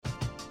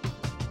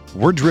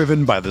We're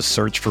driven by the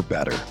search for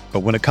better. But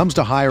when it comes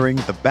to hiring,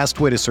 the best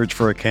way to search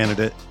for a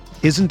candidate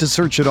isn't to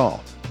search at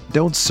all.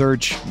 Don't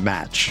search,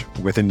 match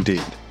with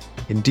Indeed.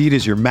 Indeed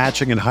is your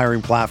matching and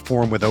hiring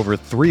platform with over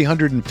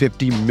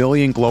 350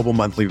 million global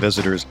monthly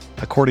visitors,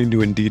 according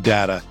to Indeed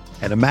data,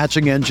 and a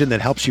matching engine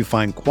that helps you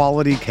find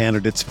quality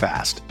candidates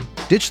fast.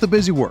 Ditch the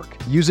busy work.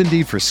 Use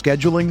Indeed for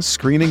scheduling,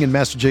 screening, and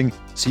messaging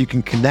so you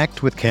can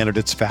connect with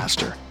candidates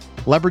faster.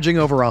 Leveraging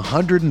over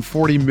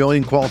 140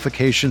 million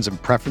qualifications and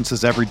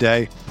preferences every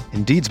day,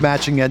 Indeed's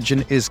matching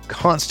engine is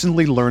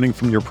constantly learning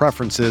from your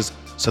preferences,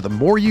 so the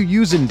more you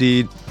use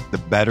Indeed, the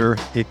better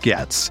it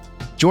gets.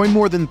 Join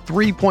more than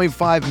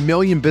 3.5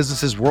 million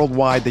businesses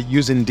worldwide that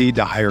use Indeed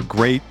to hire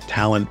great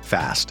talent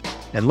fast.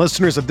 And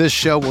listeners of this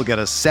show will get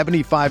a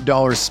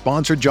 $75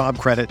 sponsored job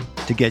credit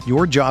to get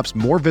your jobs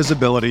more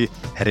visibility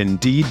at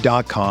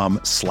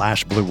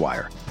Indeed.com/Blue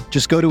Wire.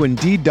 Just go to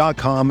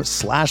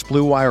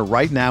Indeed.com/Blue Wire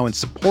right now and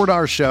support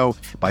our show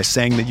by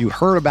saying that you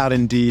heard about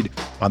Indeed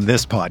on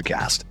this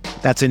podcast.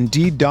 That's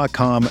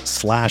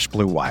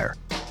Indeed.com/Blue Wire.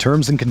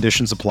 Terms and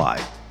conditions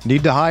apply.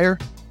 Need to hire?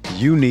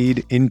 You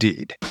need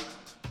Indeed.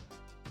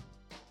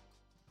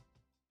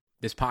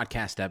 This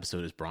podcast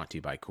episode is brought to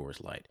you by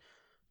Coors Light.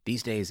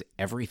 These days,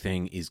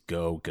 everything is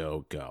go,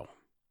 go, go.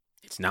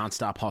 It's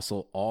nonstop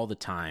hustle all the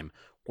time.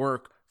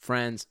 Work,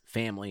 friends,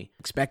 family,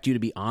 expect you to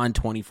be on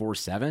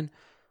 24/7.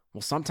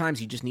 Well, sometimes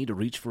you just need to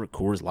reach for a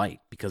Coors Light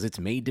because it's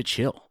made to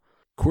chill.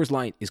 Coors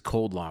Light is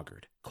cold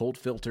lagered, cold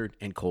filtered,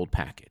 and cold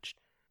packaged.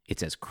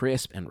 It's as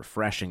crisp and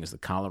refreshing as the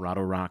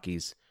Colorado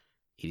Rockies.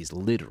 It is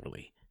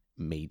literally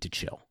made to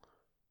chill.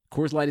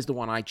 Coors Light is the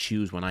one I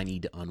choose when I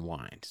need to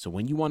unwind. So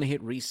when you want to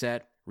hit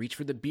reset, reach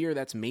for the beer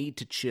that's made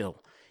to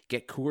chill.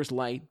 Get Coors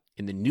Light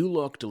in the new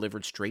look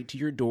delivered straight to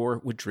your door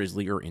with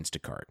Drizzly or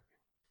Instacart.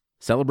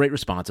 Celebrate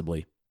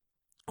responsibly.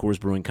 Coors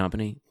Brewing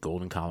Company,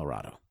 Golden,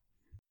 Colorado.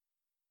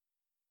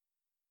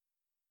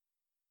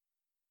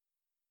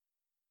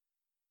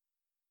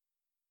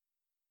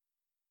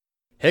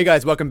 Hey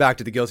guys, welcome back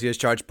to the Guilty as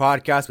Charged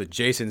podcast with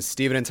Jason,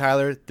 Steven, and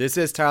Tyler. This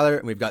is Tyler,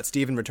 and we've got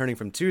Steven returning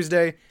from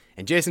Tuesday,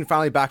 and Jason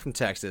finally back from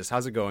Texas.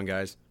 How's it going,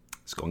 guys?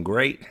 It's going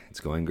great. It's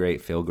going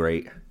great. Feel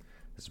great.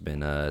 It's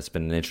been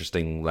an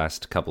interesting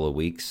last couple of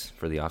weeks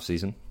for the off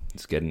season.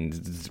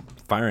 It's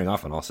firing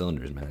off on all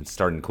cylinders, man. It's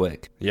starting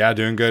quick. Yeah,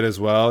 doing good as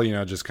well. You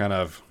know, just kind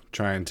of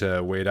trying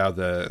to wait out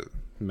the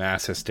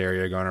mass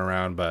hysteria going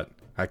around, but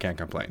I can't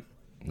complain.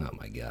 Oh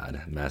my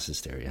God, mass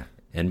hysteria.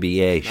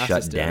 NBA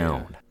shut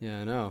down.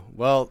 Yeah, I know.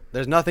 Well,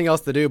 there's nothing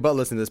else to do but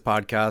listen to this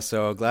podcast,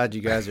 so glad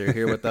you guys are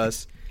here with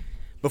us.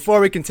 Before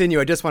we continue,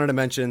 I just wanted to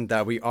mention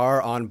that we are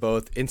on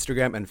both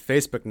Instagram and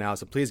Facebook now,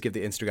 so please give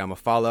the Instagram a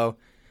follow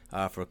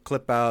for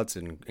clip outs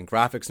and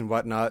graphics and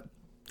whatnot.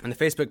 And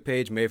the Facebook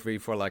page may be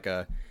for like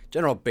a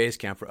general base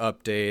camp for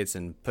updates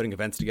and putting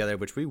events together,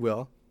 which we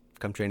will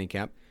come training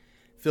camp.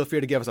 Feel free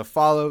to give us a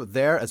follow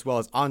there, as well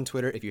as on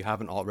Twitter if you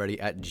haven't already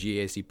at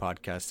GAC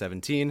Podcast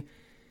 17.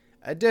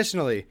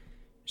 Additionally,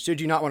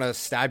 should you not want to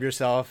stab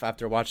yourself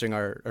after watching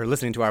or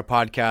listening to our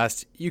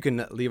podcast, you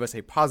can leave us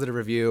a positive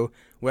review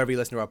wherever you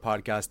listen to our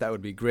podcast. That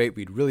would be great.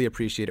 We'd really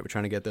appreciate it. We're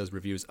trying to get those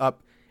reviews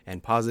up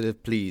and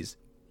positive, please.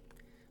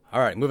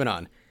 All right, moving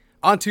on.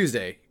 On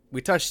Tuesday,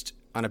 we touched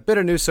on a bit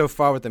of news so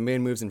far with the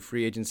main moves in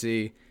free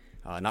agency,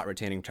 not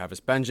retaining Travis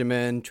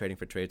Benjamin, trading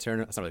for Trey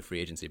Turner. It's not really free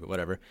agency, but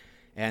whatever.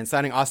 And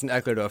signing Austin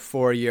Eckler to a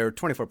 4-year,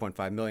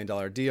 $24.5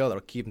 million deal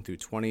that'll keep him through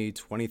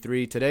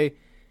 2023. Today,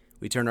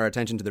 we turn our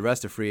attention to the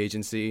rest of free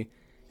agency.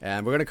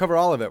 And we're going to cover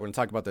all of it. We're going to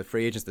talk about the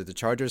free agents that the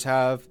Chargers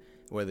have,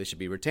 whether they should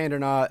be retained or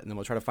not, and then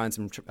we'll try to find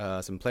some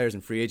players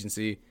in free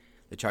agency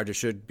the Chargers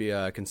should be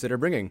consider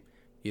bringing,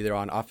 either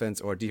on offense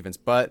or defense.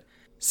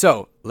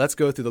 So let's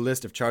go through the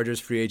list of Chargers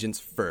free agents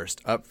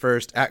first. Up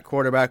first, at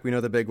quarterback, we know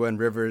the big one,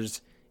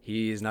 Rivers.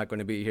 He's not going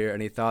to be here.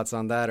 Any thoughts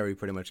on that, or are we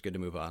pretty much good to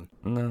move on?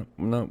 No,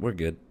 we're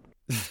good.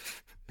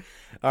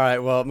 All right,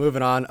 well,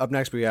 moving on. Up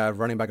next, we have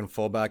running back and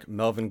fullback.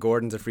 Melvin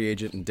Gordon's a free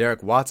agent, and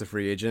Derek Watt's a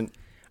free agent.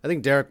 I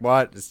think Derek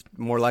Watt is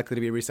more likely to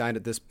be re-signed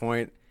at this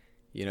point.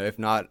 You know, if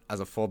not as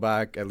a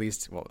fullback, at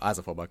least, well, as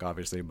a fullback,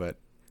 obviously, but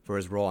for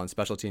his role on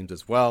special teams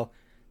as well.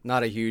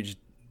 Not a huge,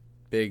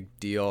 big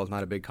deal,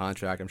 not a big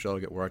contract. I'm sure it'll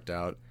get worked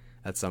out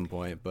at some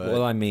point. But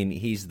well, I mean,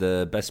 he's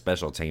the best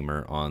special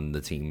teamer on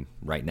the team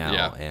right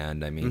now,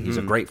 and I mean, he's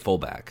a great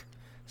fullback.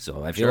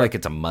 So I feel like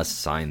it's a must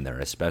sign there,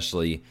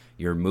 especially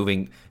you're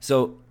moving.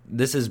 So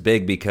this is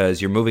big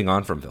because you're moving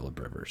on from Phillip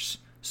Rivers.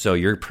 So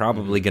you're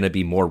probably going to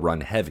be more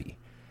run heavy.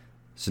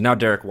 So now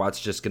Derek Watt's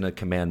just going to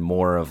command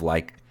more of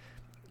like,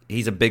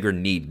 he's a bigger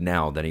need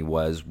now than he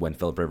was when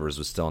Phillip Rivers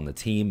was still on the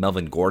team.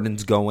 Melvin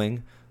Gordon's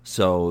going,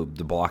 so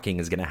the blocking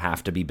is going to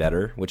have to be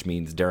better, which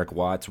means Derek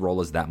Watt's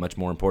role is that much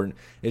more important.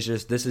 It's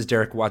just, this is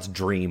Derek Watt's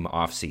dream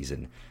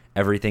offseason.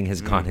 Everything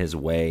has gone his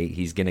way.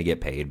 He's going to get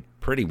paid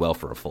pretty well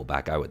for a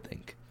fullback, I would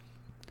think.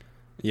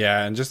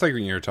 Yeah, and just like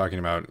when you were talking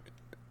about,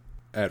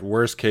 at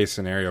worst case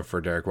scenario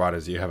for Derek Watt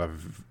is you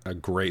have a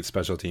great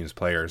special teams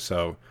player,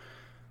 so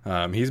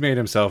he's made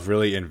himself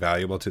really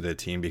invaluable to the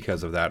team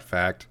because of that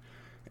fact.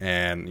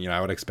 And, you know,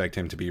 I would expect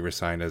him to be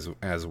re-signed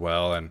as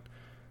well. And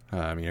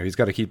He's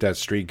got to keep that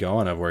streak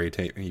going of where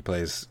he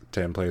plays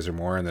 10 plays or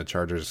more, and the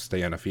Chargers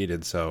stay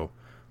undefeated. So,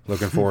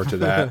 looking forward to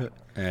that,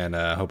 and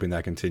hoping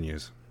that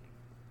continues.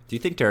 Do you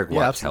think Derek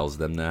Watt tells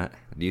them that?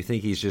 Do you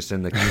think he's just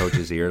in the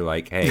coach's ear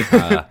like, hey,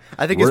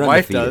 I think his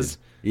wife does.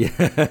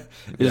 Yeah,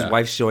 his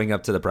wife's showing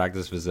up to the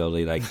practice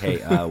facility like, hey,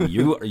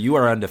 you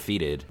are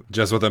undefeated.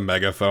 Just with a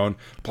megaphone.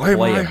 Play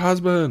my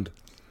husband.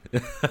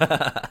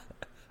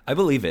 I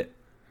believe it.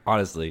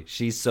 Honestly,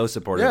 she's so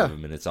supportive of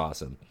him, and it's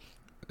awesome.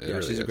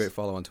 Really she's a great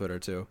follow on Twitter,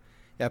 too.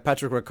 Yeah,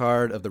 Patrick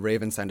Ricard of the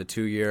Ravens signed a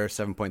 2-year,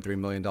 $7.3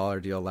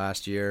 million deal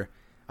last year.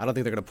 I don't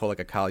think they're going to pull like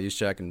a Kyle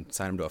Juszczyk and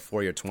sign him to a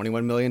 4-year,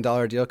 $21 million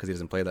deal because he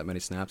doesn't play that many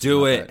snaps.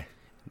 Do it.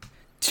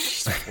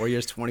 4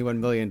 years, $21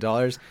 million.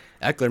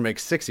 Eckler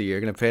makes $6 a year.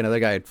 You're going to pay another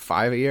guy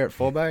 $5 a year at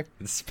fullback?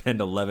 Spend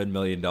 $11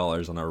 million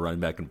on our running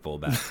back and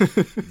fullback.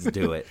 Let's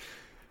do it.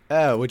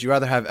 Would you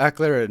rather have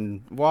Eckler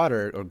and Watt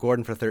or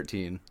Gordon for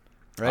 13?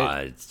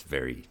 Right? It's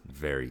very,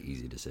 very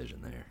easy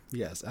decision there.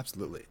 Yes,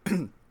 absolutely.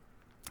 I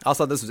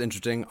also thought this was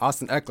interesting.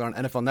 Austin Eckler on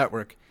NFL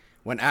Network,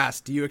 when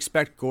asked, do you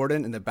expect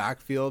Gordon in the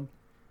backfield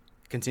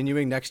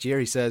continuing next year?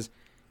 He says,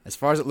 as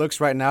far as it looks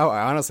right now,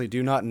 I honestly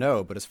do not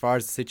know. But as far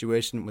as the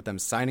situation with them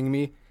signing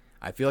me,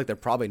 I feel like they're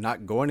probably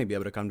not going to be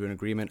able to come to an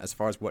agreement as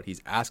far as what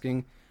he's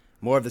asking.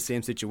 More of the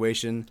same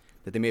situation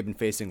that they may have been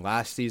facing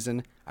last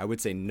season. I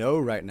would say no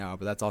right now,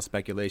 but that's all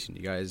speculation.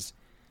 You guys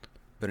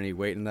put any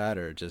weight in that,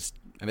 or just...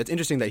 I mean, it's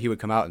interesting that he would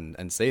come out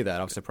and say that.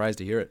 I'm surprised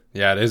to hear it.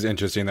 Yeah, it is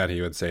interesting that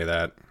he would say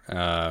that.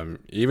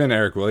 Even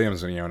Eric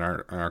Williams, in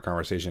our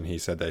conversation, he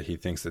said that he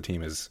thinks the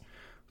team is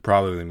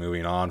probably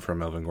moving on from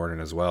Melvin Gordon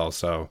as well.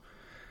 So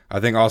I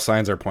think all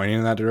signs are pointing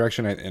in that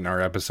direction. In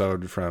our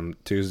episode from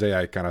Tuesday,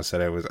 I kind of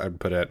said I'd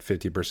put it at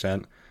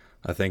 50%.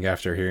 I think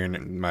after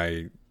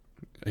hearing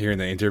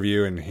the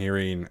interview and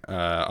hearing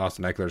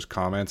Austin Eckler's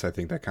comments, I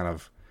think that kind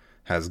of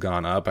has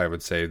gone up. I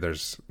would say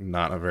there's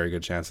not a very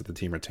good chance that the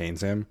team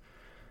retains him.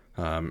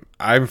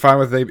 I'm fine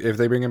with if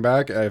they bring him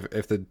back,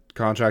 if the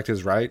contract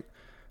is right.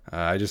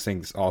 I just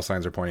think all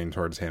signs are pointing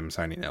towards him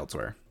signing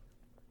elsewhere.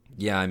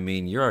 Yeah, I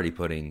mean, you're already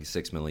putting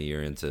 $6 million a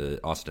year into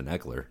Austin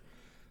Eckler.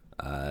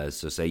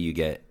 So say you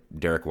get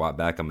Derek Watt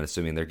back, I'm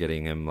assuming they're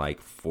getting him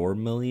like $4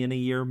 million a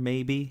year,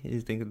 maybe.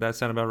 You think that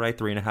sound about right?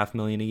 $3.5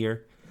 million a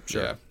year.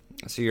 Sure. Yeah.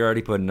 So you're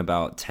already putting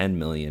about $10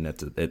 million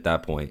at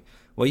that point.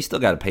 Well, you still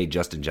got to pay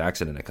Justin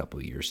Jackson in a couple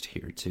of years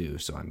here too.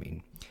 So I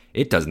mean,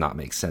 it does not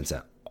make sense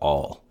at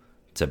all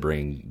to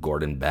bring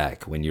Gordon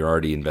back when you're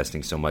already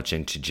investing so much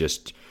into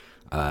just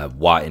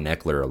Watt and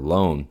Eckler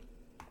alone.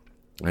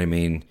 I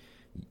mean,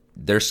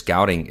 their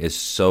scouting is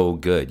so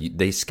good.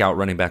 They scout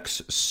running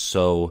backs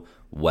so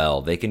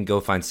well. They can go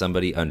find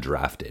somebody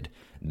undrafted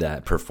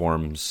that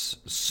performs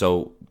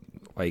so,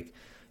 like,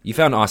 you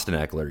found Austin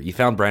Eckler, you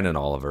found Brandon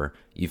Oliver,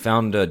 you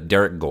found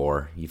Derek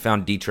Gore, you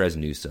found Detrez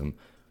Newsome.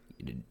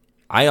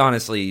 I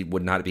honestly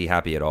would not be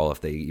happy at all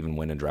if they even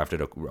went and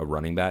drafted a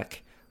running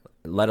back,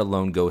 let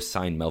alone go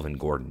sign Melvin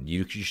Gordon.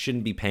 You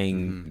shouldn't be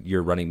paying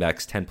your running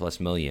backs $10+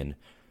 million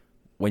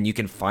when you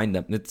can find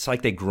them. It's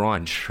like they grow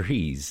on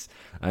trees.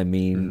 I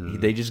mean,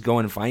 they just go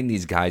and find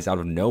these guys out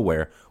of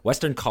nowhere.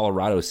 Western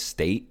Colorado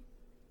State,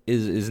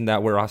 isn't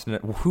that where Austin?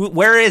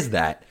 Where is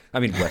that? I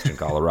mean, Western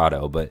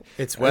Colorado, but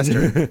it's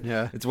Western.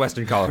 Yeah, it's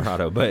Western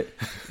Colorado. But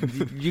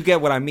you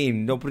get what I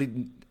mean.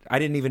 I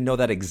didn't even know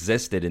that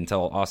existed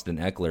until Austin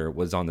Eckler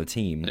was on the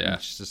team. Yeah.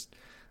 It's just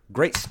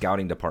great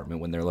scouting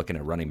department when they're looking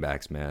at running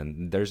backs,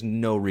 man. There's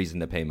no reason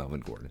to pay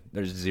Melvin Gordon.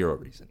 There's zero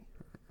reason.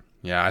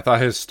 Yeah, I thought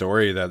his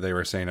story that they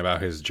were saying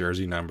about his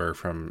jersey number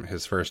from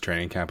his first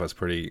training camp was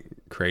pretty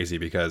crazy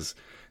because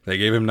they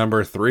gave him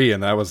number 3,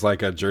 and that was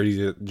like a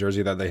jersey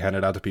that they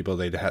handed out to people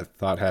they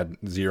thought had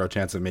zero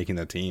chance of making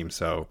the team.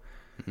 So,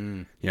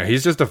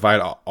 he's just defied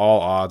all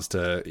odds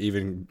to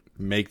even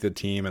make the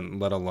team,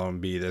 and let alone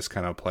be this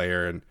kind of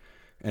player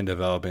and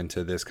develop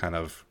into this kind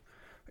of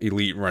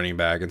elite running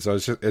back. And so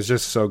it's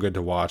just so good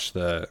to watch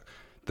the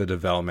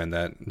development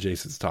that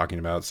Jason's talking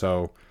about.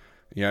 So,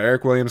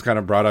 Eric Williams kind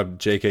of brought up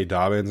J.K.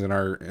 Dobbins in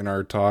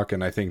our talk,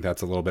 and I think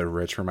that's a little bit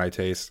rich for my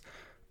taste.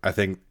 I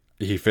think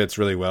he fits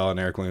really well, and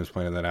Eric Williams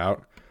pointed that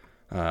out.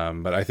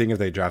 But I think if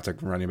they draft a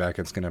running back,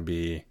 it's going to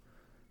be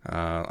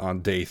on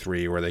day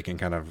 3 where they can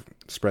kind of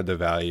spread the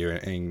value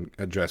and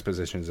address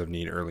positions of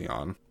need early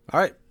on. All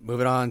right,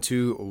 moving on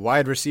to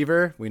wide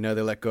receiver. We know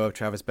they let go of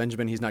Travis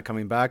Benjamin. He's not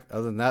coming back.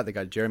 Other than that, they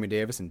got Jeremy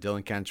Davis and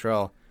Dylan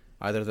Cantrell.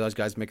 Either of those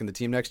guys making the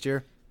team next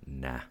year?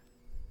 Nah.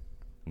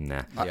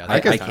 Yeah,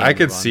 I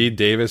could see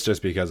Davis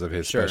just because of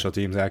his special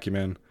teams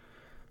acumen.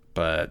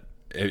 But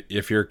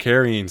if you're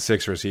carrying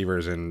 6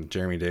 receivers and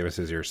Jeremy Davis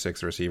is your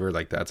 6th receiver,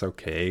 like, that's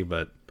okay.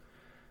 But,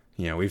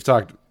 we've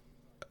talked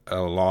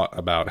a lot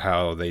about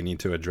how they need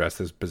to address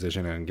this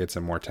position and get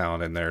some more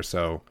talent in there.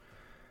 So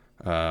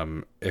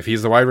if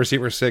he's the wide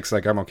receiver 6,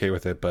 like, I'm okay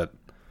with it. But,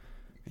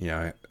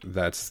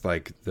 that's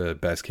like the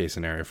best case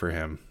scenario for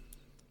him.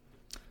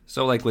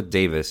 So, like with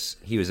Davis,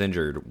 he was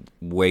injured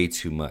way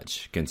too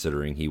much,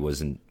 considering he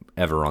wasn't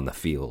ever on the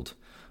field,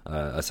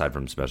 aside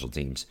from special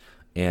teams.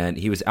 And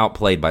he was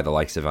outplayed by the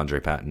likes of Andre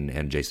Patton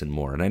and Jason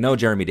Moore. And I know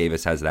Jeremy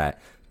Davis has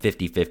that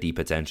 50-50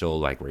 potential,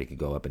 like where he could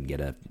go up and get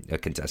a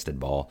contested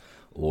ball,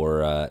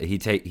 or he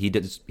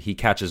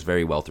catches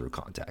very well through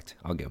contact.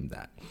 I'll give him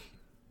that.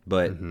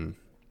 But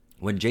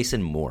when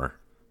Jason Moore,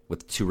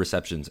 with 2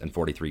 receptions and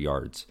 43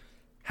 yards,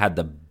 had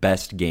the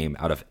best game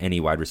out of any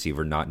wide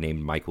receiver not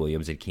named Mike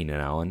Williams and Keenan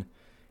Allen,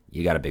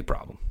 you got a big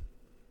problem.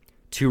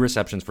 2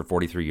 receptions for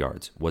 43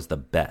 yards was the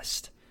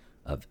best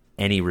of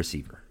any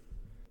receiver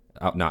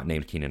not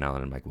named Keenan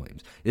Allen and Mike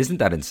Williams. Isn't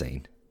that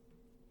insane?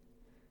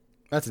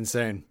 That's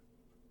insane.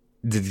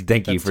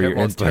 Thank you for your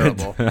input.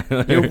 Terrible.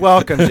 You're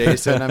welcome,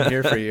 Jason. I'm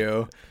here for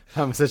you.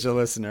 I'm such a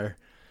listener.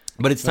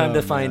 But it's time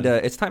to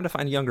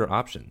find younger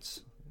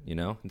options. You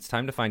know, it's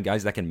time to find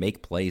guys that can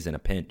make plays in a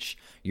pinch.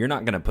 You're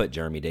not going to put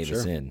Jeremy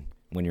Davis in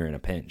when you're in a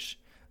pinch.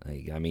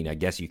 Like, I mean, I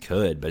guess you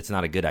could, but it's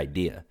not a good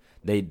idea.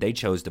 They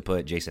chose to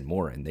put Jason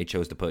Moore in. They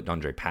chose to put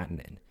Andre Patton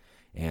in.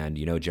 And,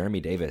 you know, Jeremy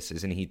Davis,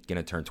 isn't he going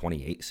to turn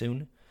 28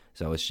 soon?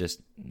 So it's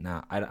just,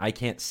 I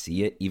can't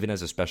see it, even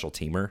as a special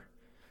teamer.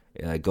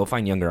 Go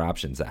find younger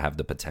options that have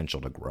the potential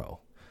to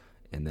grow.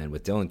 And then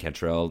with Dylan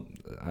Cantrell,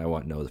 I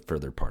want no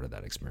further part of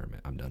that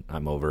experiment. I'm done.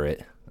 I'm over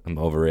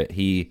it.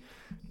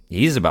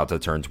 He's about to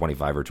turn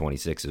 25 or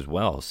 26 as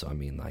well. So, I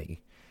mean,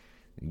 like,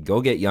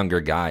 go get younger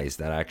guys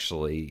that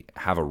actually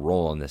have a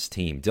role on this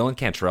team. Dylan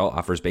Cantrell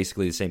offers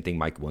basically the same thing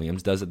Mike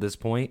Williams does at this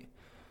point.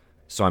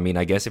 So, I mean,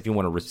 I guess if you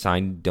want to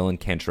sign Dylan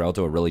Cantrell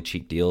to a really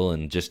cheap deal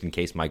and just in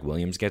case Mike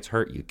Williams gets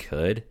hurt, you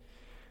could.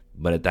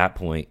 But at that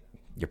point,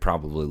 you're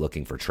probably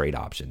looking for trade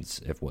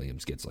options if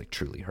Williams gets, like,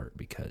 truly hurt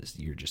because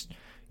your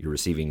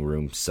receiving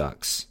room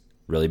sucks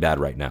really bad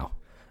right now.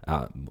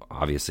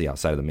 Obviously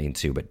outside of the main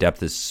 2, but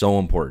depth is so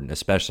important,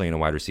 especially in a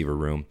wide receiver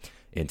room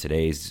in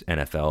today's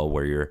NFL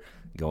where you're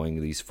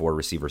going these 4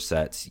 receiver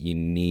sets. You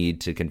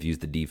need to confuse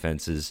the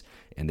defenses,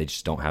 and they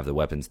just don't have the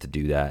weapons to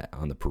do that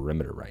on the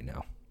perimeter right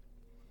now.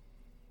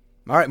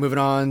 All right, moving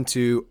on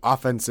to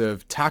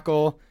offensive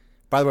tackle.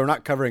 By the way, we're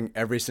not covering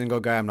every single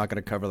guy. I'm not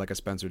going to cover like a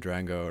Spencer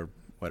Drango or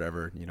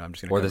whatever. You know, I'm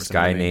just going to. Or this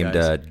guy named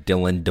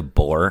Dylan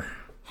DeBoer.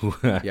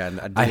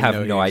 Yeah, I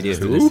have no idea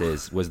who this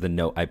is. Was the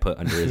note I put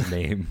under his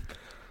name?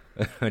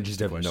 I just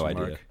have no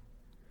idea.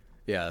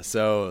 Yeah,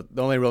 so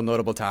the only real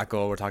notable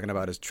tackle we're talking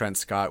about is Trent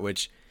Scott,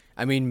 which,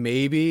 I mean,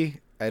 maybe,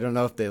 I don't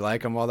know if they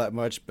like him all that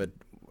much, but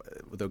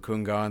with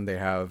Okung gone, they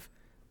have,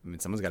 I mean,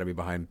 someone's got to be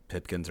behind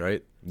Pipkins,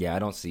 right? Yeah, I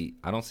don't see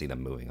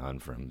them moving on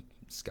from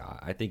Scott.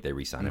 I think they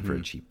re-sign him for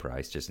a cheap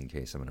price just in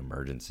case of an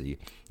emergency.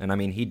 And, I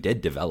mean, he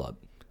did develop.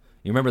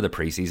 You remember the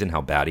preseason,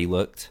 how bad he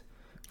looked?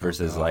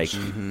 Versus, I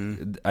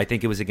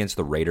think it was against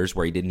the Raiders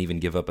where he didn't even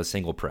give up a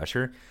single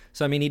pressure.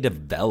 So, I mean, he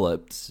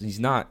developed. He's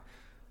not...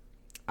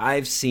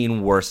 I've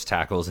seen worse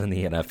tackles in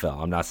the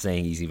NFL. I'm not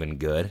saying he's even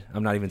good.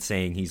 I'm not even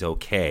saying he's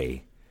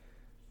okay.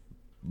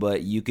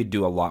 But you could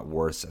do a lot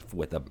worse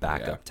with a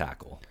backup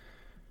tackle.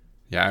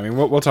 Yeah, I mean,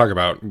 we'll talk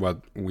about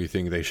what we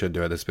think they should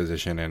do at this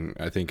position, and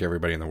I think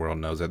everybody in the world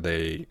knows that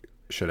they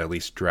should at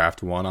least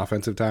draft 1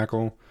 offensive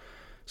tackle.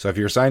 So if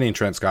you're signing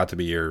Trent Scott to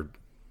be your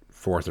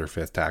 4th or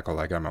 5th tackle,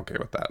 like, I'm okay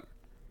with that.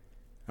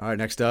 All right,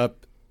 next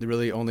up, the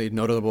really only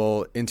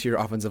notable interior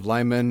offensive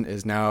lineman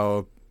is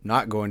now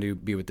not going to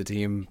be with the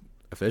team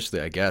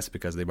officially, I guess,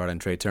 because they brought in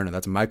Trey Turner.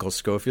 That's Michael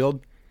Schofield.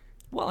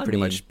 Well, pretty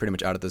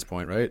much out at this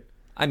point, right?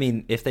 I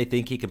mean, if they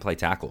think he can play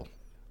tackle,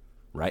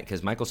 right?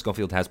 Because Michael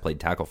Schofield has played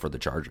tackle for the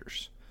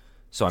Chargers.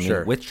 So, I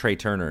mean, with Trey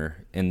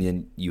Turner, and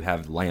then you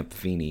have Lamp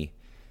Feeney,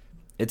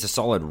 it's a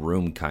solid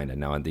room kind of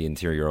now at the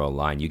interior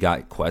line. You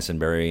got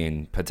Quessenberry,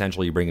 and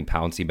potentially you're bringing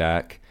Pouncey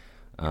back.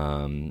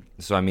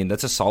 So, I mean,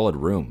 that's a solid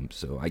room.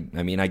 So,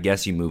 I mean, I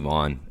guess you move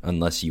on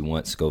unless you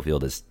want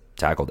Schofield as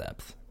tackle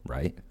depth,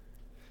 right?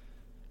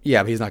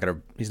 Yeah, but he's not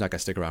gonna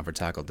stick around for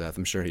tackle depth.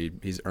 I'm sure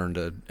he's earned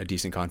a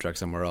decent contract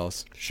somewhere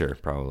else. Sure,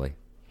 probably.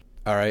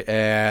 All right,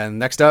 and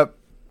next up,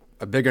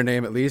 a bigger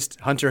name at least,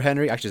 Hunter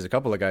Henry. Actually, there's a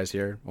couple of guys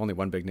here. Only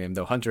one big name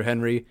though. Hunter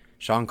Henry,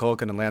 Sean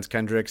Culkin, and Lance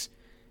Kendricks.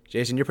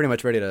 Jason, you're pretty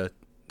much ready to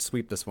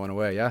sweep this one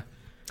away, yeah?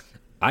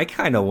 I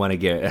kind of want to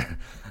get.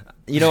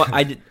 You know,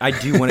 I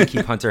do want to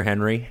keep Hunter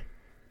Henry,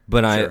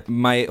 but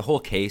my whole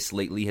case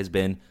lately has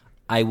been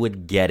I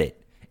would get it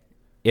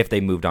if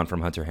they moved on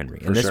from Hunter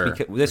Henry. And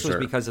this was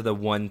because of the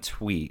one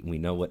tweet, we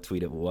know what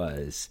tweet it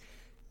was,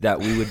 that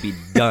we would be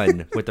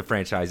done with the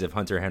franchise if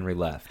Hunter Henry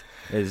left.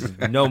 There's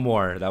no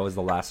more. That was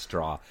the last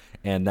straw.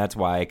 And that's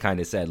why I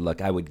kind of said,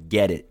 look, I would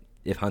get it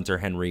if Hunter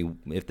Henry,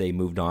 if they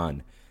moved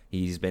on.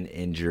 He's been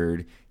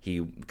injured.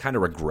 He kind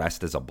of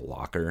regressed as a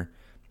blocker.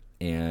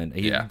 And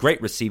he's a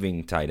great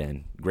receiving tight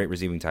end.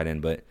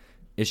 But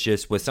it's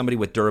just with somebody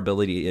with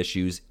durability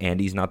issues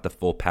and he's not the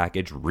full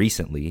package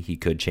recently, he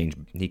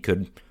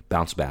could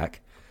bounce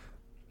back.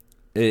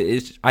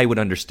 I would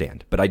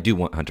understand, but I do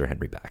want Hunter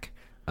Henry back.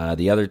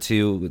 The other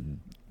two,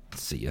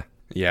 see ya.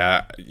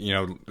 Yeah, you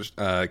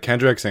know,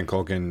 Kendricks and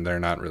Culkin, they're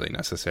not really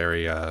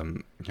necessary. I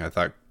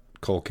thought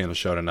Culkin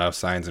showed enough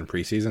signs in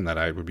preseason that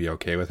I would be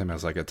okay with him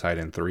as like a tight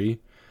end 3.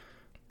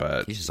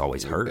 But he's just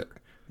always hurt.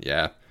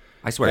 Yeah.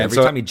 I swear, every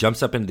time he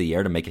jumps up into the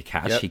air to make a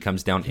catch, he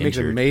comes down injured. Makes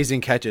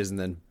amazing catches and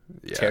then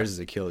tears his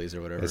Achilles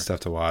or whatever. It's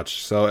tough to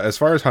watch. So as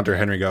far as Hunter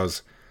Henry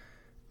goes,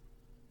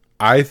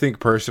 I think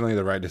personally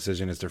the right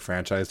decision is to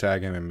franchise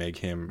tag him and make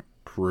him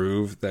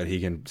prove that he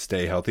can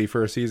stay healthy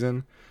for a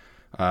season.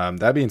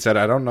 That being said,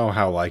 I don't know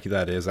how likely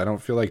that is. I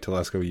don't feel like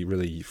Telesco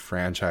really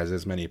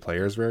franchises many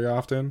players very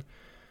often.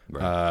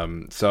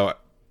 Right. So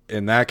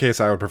in that case,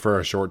 I would prefer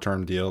a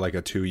short-term deal, like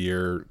a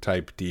 2-year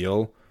type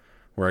deal,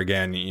 where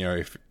again,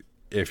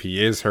 if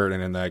he is hurt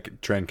and then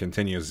that trend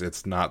continues,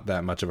 it's not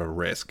that much of a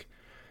risk.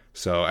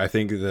 So I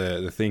think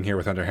the thing here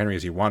with Hunter Henry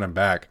is you want him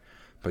back,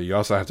 but you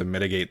also have to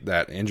mitigate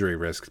that injury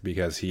risk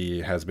because he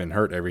has been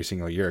hurt every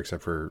single year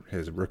except for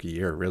his rookie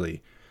year,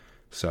 really.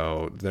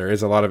 So there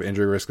is a lot of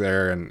injury risk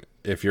there, and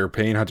if you're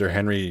paying Hunter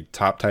Henry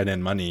top tight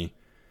end money,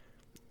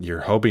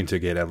 you're hoping to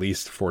get at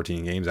least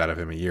 14 games out of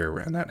him a year,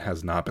 and that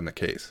has not been the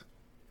case.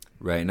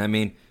 Right, and I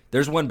mean,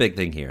 there's one big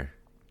thing here,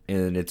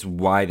 and it's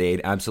why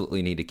they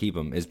absolutely need to keep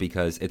him, is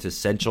because it's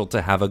essential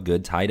to have a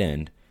good tight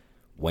end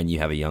when you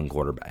have a young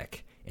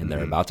quarterback. And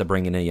they're about to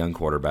bring in a young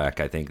quarterback.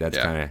 I think that's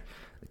kind of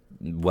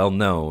well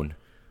known.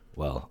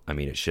 Well, I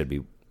mean, it should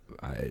be.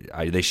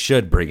 They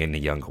should bring in a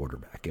young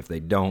quarterback. If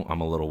they don't,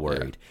 I'm a little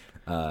worried.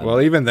 Yeah.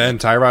 Well, even then,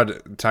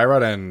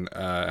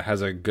 Tyrod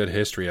has a good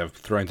history of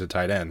throwing to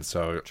tight end.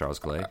 So Charles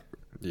Clay.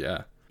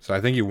 So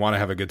I think you want to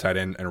have a good tight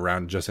end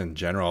around just in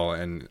general,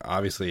 and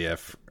obviously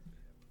if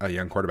a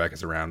young quarterback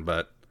is around.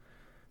 But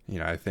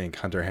I think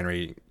Hunter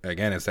Henry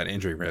again is that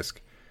injury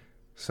risk.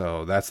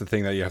 So that's the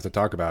thing that you have to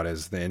talk about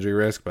is the injury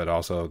risk, but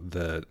also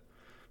the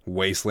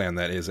wasteland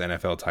that is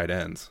NFL tight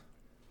ends.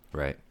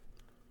 Right.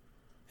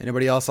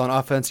 Anybody else on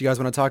offense you guys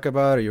want to talk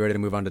about, or are you ready to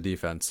move on to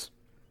defense?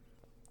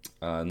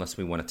 Unless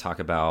we want to talk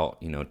about,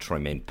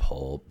 Troymaine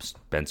Pope,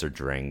 Spencer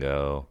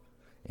Drango,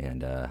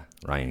 and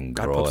Ryan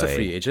Groy. God, Pope's a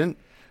free agent?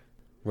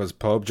 Was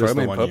Pope just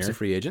the 1 year? Pope's a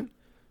free agent?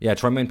 Yeah,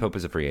 Troymaine Pope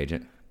is a free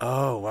agent.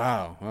 Oh,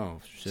 wow.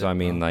 Oh, shit. So, I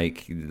mean,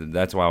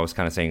 that's why I was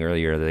kind of saying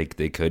earlier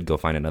they could go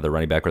find another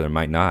running back, or they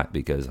might not,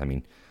 because, I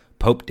mean,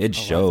 Pope did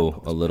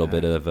show a little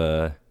bit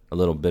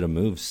of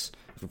moves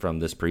from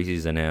this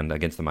preseason and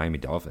against the Miami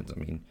Dolphins. I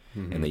mean,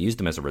 and they used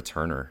him as a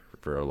returner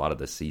for a lot of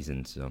this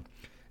season. So,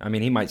 I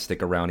mean, he might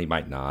stick around, he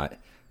might not.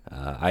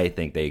 I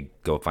think they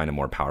go find a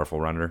more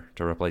powerful runner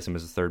to replace him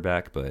as a third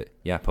back. But,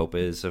 yeah, Pope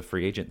is a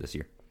free agent this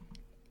year.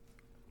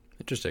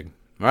 Interesting.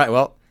 All right,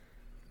 well,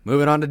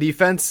 moving on to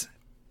defense.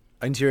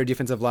 Interior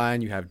defensive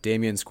line, you have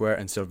Damian Square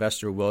and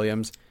Sylvester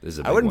Williams.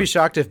 I wouldn't be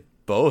shocked if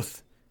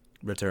both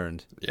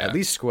returned. Yeah. At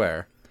least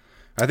Square.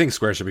 I think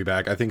Square should be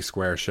back. I think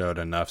Square showed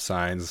enough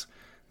signs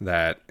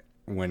that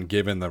when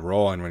given the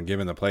role and when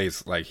given the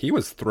place, he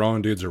was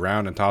throwing dudes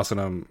around and tossing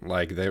them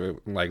like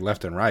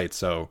left and right.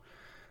 So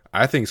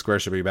I think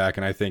Square should be back,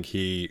 and I think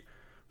he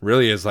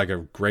really is a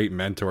great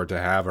mentor to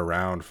have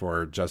around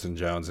for Justin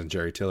Jones and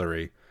Jerry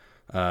Tillery.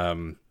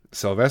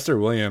 Sylvester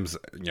Williams,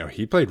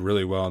 he played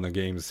really well in the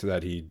games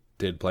that he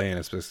did play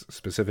in,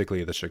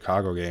 specifically the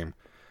Chicago game.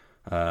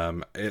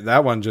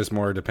 That one just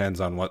more depends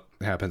on what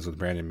happens with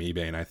Brandon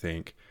Mebane, I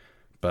think.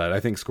 But I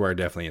think Square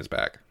definitely is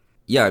back.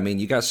 Yeah, I mean,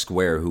 you got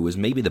Square, who was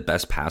maybe the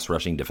best pass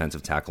rushing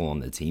defensive tackle on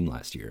the team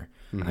last year.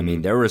 I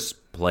mean, there was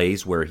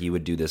plays where he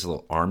would do this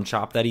little arm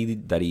chop that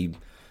he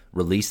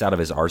released out of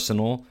his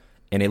arsenal,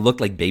 and it looked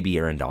like baby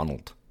Aaron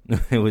Donald.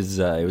 It was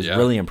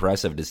really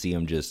impressive to see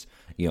him just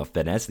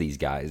finesse these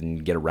guys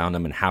and get around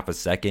them in half a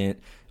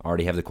second,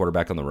 already have the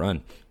quarterback on the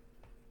run.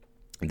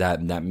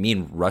 That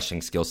mean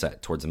rushing skill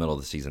set towards the middle of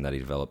the season that he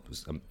developed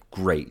was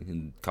great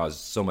and caused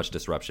so much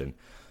disruption.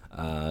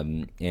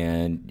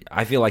 And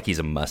I feel like he's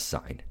a must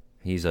sign.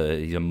 He's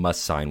a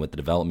must sign with the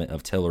development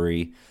of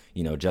Tillery.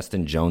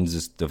 Justin Jones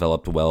has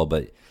developed well,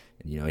 but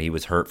he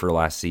was hurt for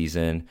last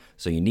season,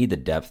 so you need the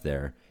depth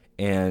there.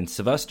 And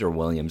Sylvester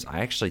Williams, I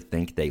actually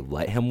think they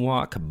let him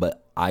walk,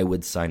 but I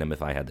would sign him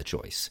if I had the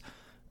choice.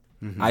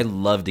 I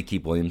love to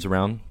keep Williams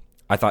around.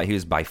 I thought he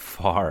was by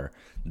far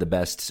the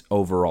best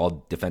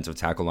overall defensive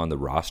tackle on the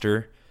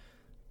roster,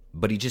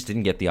 but he just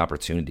didn't get the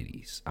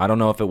opportunities. I don't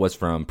know if it was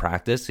from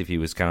practice, if he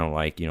was kind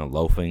of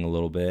loafing a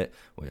little bit,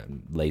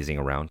 lazing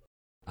around.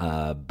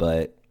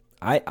 But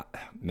that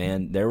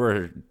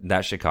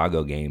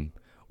Chicago game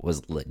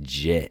was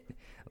legit.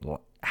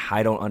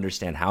 I don't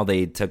understand how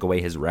they took away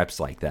his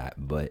reps like that,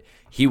 but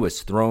he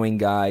was throwing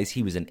guys.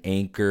 He was an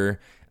anchor.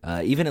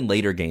 Even in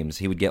later games,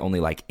 he would get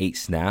only 8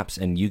 snaps,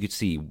 and you could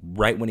see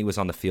right when he was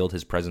on the field,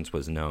 his presence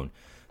was known.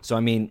 So, I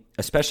mean,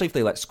 especially if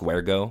they let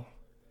Square go,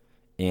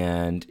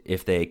 and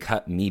if they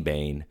cut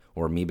Mebane,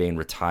 or Mebane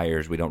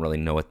retires, we don't really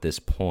know at this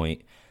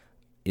point.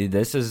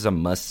 This is a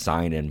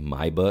must-sign in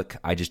my book.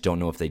 I just don't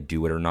know if they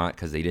do it or not,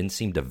 because they didn't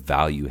seem to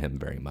value him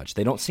very much.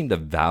 They don't seem to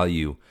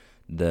value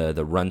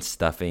the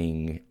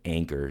run-stuffing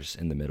anchors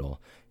in the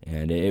middle,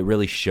 and it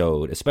really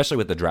showed, especially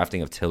with the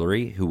drafting of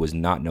Tillery, who was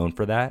not known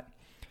for that.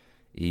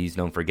 He's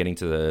known for getting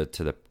to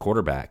the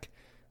quarterback.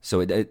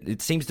 So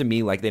it seems to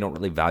me like they don't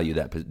really value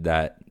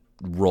that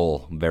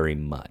role very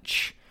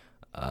much.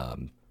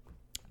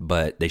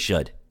 But they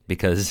should,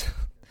 because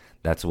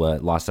that's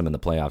what lost them in the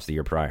playoffs the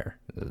year prior.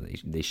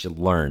 They should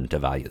learn to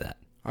value that.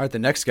 All right, the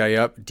next guy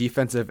up,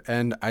 defensive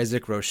end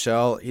Isaac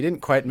Rochelle. He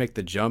didn't quite make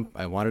the jump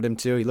I wanted him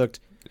to. He looked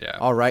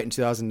all right in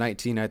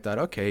 2019. I thought,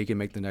 okay, he can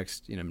make the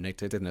next,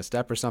 take the next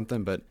step or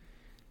something, but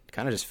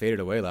kind of just faded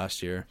away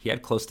last year. He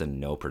had close to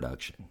no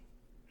production.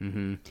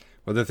 Mm-hmm.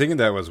 Well, the thing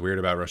that was weird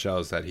about Rochelle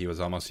is that he was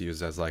almost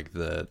used as like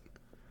the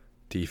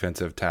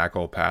defensive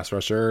tackle pass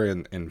rusher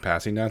in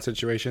passing down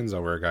situations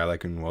over a guy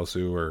like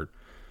Nwosu or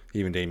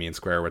even Damian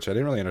Square, which I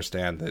didn't really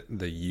understand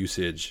the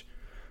usage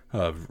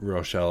of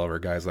Rochelle over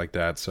guys like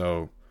that.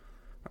 So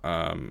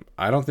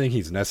I don't think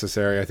he's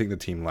necessary. I think the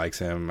team likes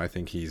him. I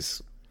think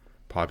he's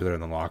popular in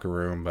the locker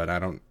room, but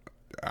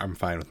I'm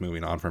fine with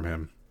moving on from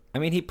him. I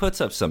mean, he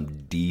puts up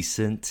some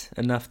decent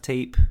enough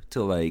tape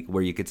to like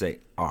where you could say,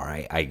 all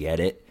right, I get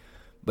it.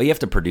 But you have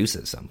to produce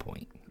at some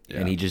point. Yeah.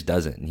 And he just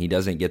doesn't. He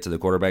doesn't get to the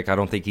quarterback. I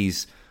don't want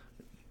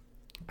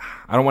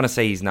to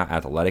say he's not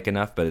athletic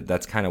enough, but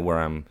that's kind of where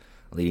I'm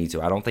leading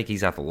to. I don't think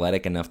he's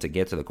athletic enough to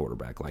get to the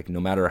quarterback. Like, no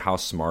matter how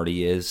smart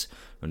he is,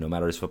 or no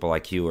matter his football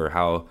IQ, or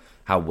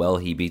how well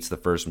he beats the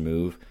first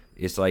move,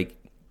 it's like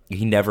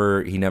he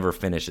never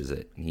finishes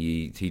it.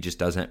 He just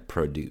doesn't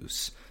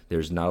produce.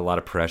 There's not a lot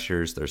of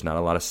pressures. There's not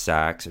a lot of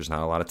sacks. There's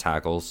not a lot of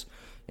tackles.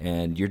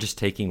 And you're just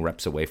taking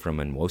reps away from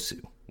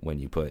Nwosu when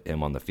you put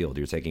him on the field.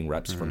 You're taking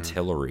reps from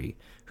Tillery,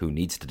 who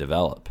needs to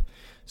develop.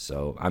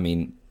 So, I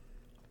mean,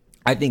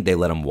 I think they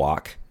let him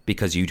walk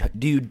because you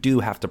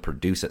do have to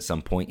produce at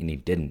some point, and he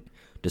didn't,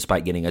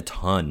 despite getting a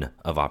ton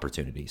of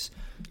opportunities.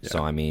 Yeah.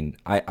 So, I mean,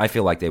 I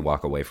feel like they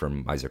walk away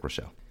from Isaac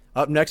Rochelle.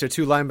 Up next are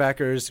two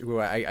linebackers who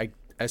I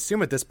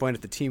assume at this point,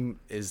 if the team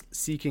is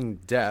seeking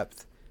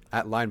depth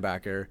at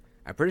linebacker,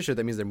 I'm pretty sure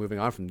that means they're moving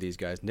on from these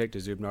guys, Nick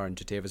Dzubnar and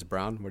Jatavis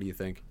Brown. What do you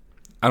think?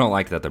 I don't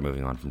like that they're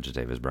moving on from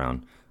Jatavis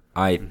Brown.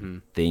 I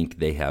think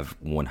they have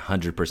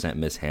 100%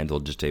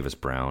 mishandled Jatavis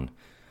Brown,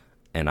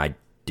 and I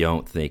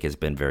don't think it's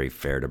been very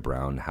fair to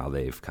Brown how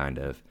they've kind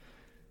of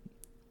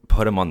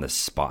put him on the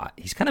spot.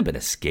 He's kind of been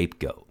a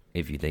scapegoat,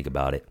 if you think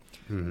about it.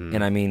 Mm-hmm.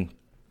 And, I mean,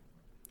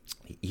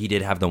 he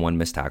did have the one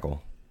missed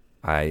tackle.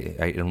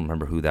 I don't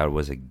remember who that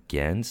was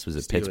against. Was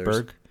it Steelers.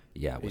 Pittsburgh?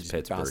 Yeah, it was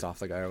Pittsburgh. Bounced off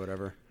the guy or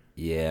whatever.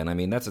 Yeah, and I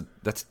mean, that's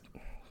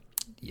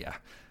yeah.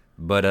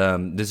 But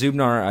the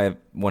Dzubnar, I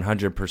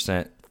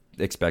 100%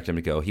 expect him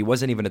to go. He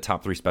wasn't even a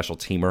top 3 special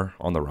teamer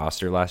on the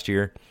roster last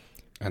year.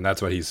 And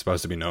that's what he's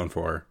supposed to be known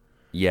for.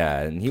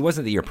 Yeah, and he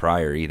wasn't the year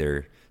prior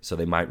either, so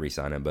they might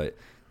re-sign him. But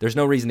there's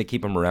no reason to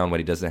keep him around when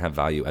he doesn't have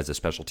value as a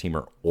special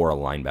teamer or a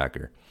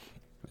linebacker.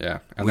 Yeah,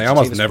 and they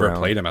almost never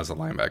played him as a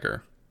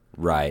linebacker.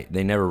 Right,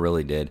 they never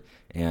really did.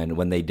 And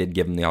when they did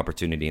give him the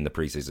opportunity in the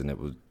preseason, it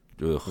was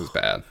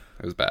bad.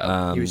 It was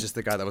bad. He was just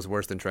the guy that was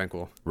worse than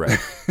Tranquil. Right.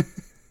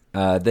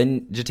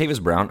 Then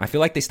Jatavis Brown, I feel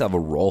like they still have a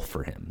role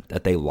for him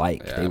that they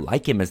like. Yeah. They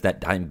like him as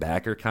that dime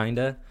backer, kind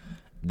of.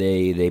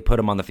 They put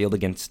him on the field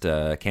against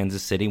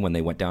Kansas City when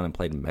they went down and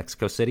played in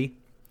Mexico City.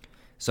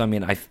 So, I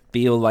mean, I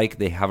feel like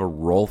they have a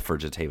role for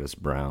Jatavis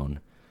Brown,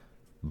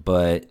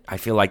 but I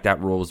feel like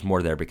that role was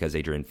more there because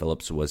Adrian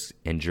Phillips was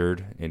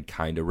injured and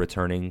kind of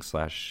returning /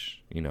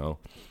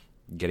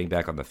 getting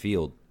back on the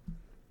field.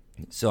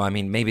 So, I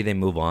mean, maybe they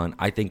move on.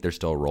 I think there's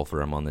still a role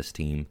for him on this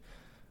team.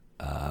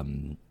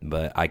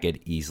 But I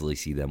could easily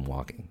see them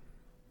walking.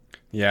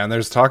 Yeah, and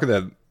there's talk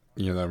that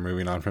they're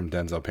moving on from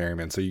Denzel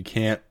Perryman, so you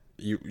can't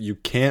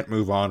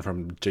move on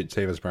from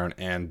Jatavis Brown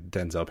and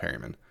Denzel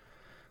Perryman.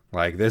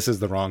 Like, this is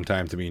the wrong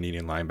time to be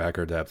needing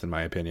linebacker depth, in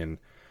my opinion.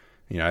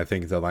 I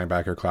think the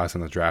linebacker class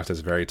in the draft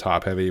is very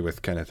top heavy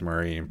with Kenneth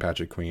Murray and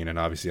Patrick Queen and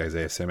obviously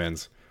Isaiah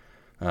Simmons.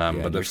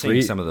 But you're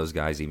seeing some of those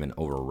guys even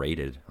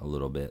overrated a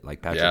little bit,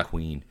 like Patrick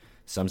Queen.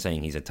 Some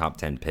saying he's a top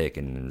 10 pick,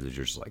 and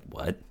you're just like,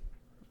 what?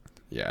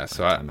 Yeah,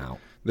 so I'm out.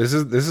 This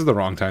is the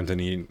wrong time to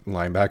need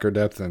linebacker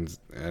depth,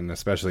 and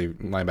especially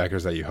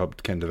linebackers that you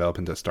hope can develop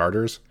into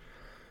starters.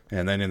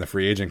 And then in the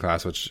free agent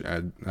class, which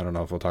I don't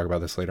know if we'll talk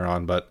about this later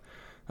on, but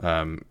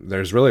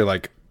there's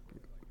really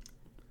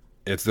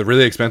it's the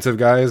really expensive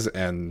guys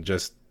and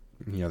just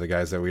the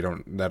guys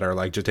that are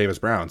like Jatavis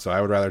Brown. So I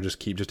would rather just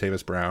keep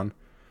Jatavis Brown.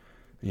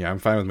 I'm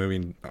fine with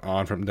moving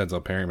on from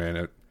Denzel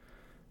Perryman,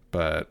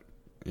 but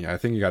I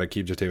think you got to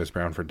keep Jatavis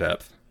Brown for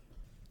depth.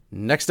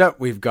 Next up,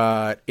 we've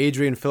got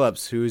Adrian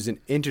Phillips, who's an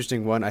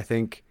interesting one. I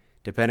think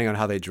depending on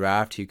how they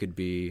draft, he could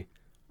be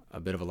a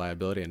bit of a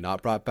liability and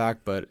not brought back,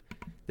 but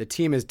the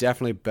team is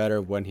definitely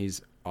better when he's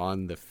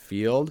on the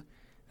field,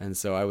 and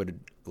so I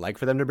would like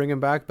for them to bring him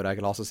back, but I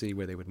could also see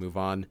where they would move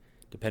on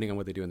depending on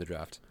what they do in the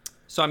draft.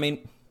 So, I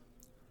mean,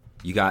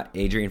 you got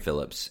Adrian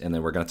Phillips, and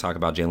then we're going to talk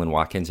about Jalen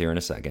Watkins here in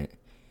a second,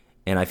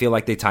 and I feel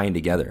like they tie in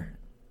together,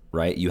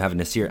 right? You have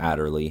Nasir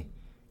Adderley,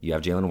 you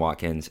have Jalen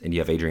Watkins, and you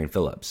have Adrian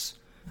Phillips.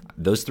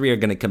 Those three are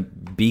going to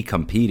be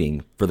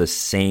competing for the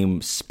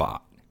same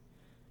spot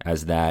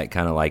as that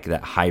kind of like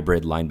that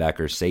hybrid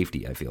linebacker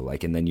safety, I feel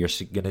like. And then you're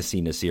going to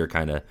see Nasir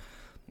kind of,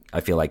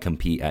 I feel like,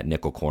 compete at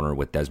nickel corner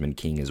with Desmond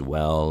King as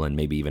well, and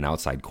maybe even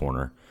outside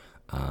corner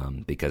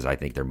because I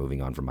think they're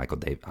moving on from Michael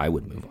Davis. I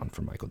would move on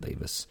from Michael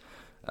Davis.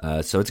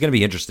 So it's going to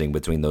be interesting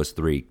between those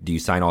three. Do you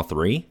sign all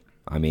three?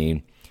 I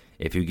mean,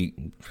 if you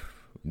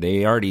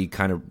They already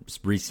kind of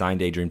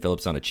re-signed Adrian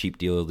Phillips on a cheap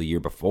deal the year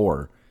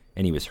before,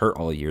 and he was hurt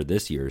all year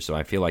this year, so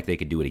I feel like they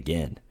could do it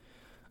again.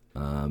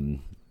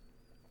 And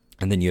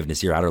then you have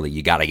Nasir Adderley.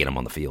 You got to get him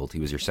on the field. He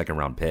was your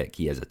second-round pick.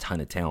 He has a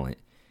ton of talent,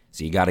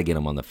 so you got to get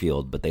him on the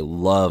field. But they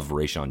love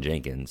Rayshawn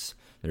Jenkins.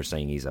 They're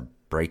saying he's a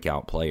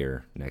breakout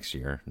player next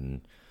year,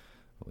 and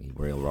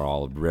we're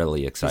all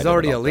really excited. He's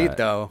already about elite, that.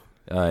 though.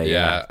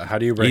 Yeah. How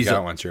do you break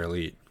out once you're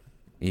elite?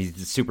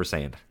 He's Super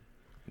Saiyan.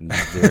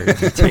 They're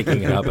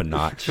taking it up a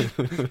notch.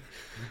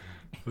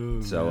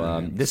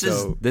 So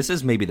this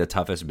is maybe the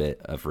toughest bit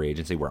of free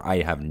agency where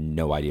I have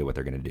no idea what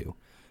they're going to do.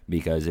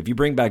 Because if you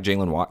bring back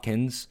Jalen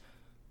Watkins,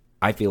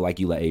 I feel like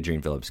you let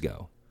Adrian Phillips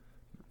go.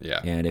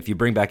 Yeah. And if you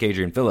bring back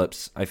Adrian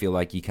Phillips, I feel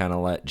like you kind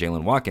of let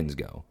Jalen Watkins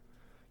go.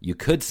 You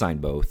could sign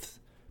both,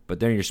 but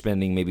then you're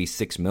spending maybe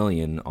 $6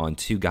 million on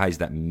two guys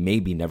that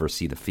maybe never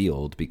see the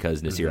field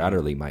because Nasir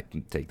Adderley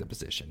might take the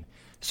position.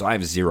 So I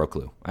have zero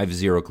clue. I have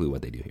zero clue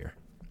what they do here.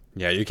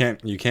 Yeah, you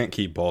can't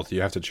keep both.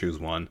 You have to choose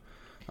one.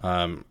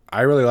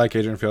 I really like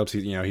Adrian Phillips.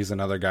 He's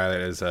another guy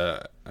that is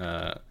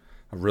a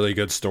really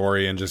good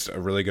story and just a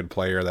really good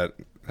player that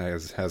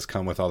has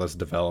come with all this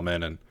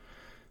development.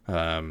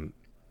 And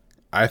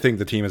I think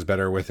the team is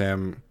better with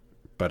him.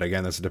 But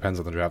again, this depends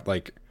on the draft.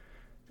 Like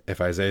if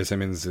Isaiah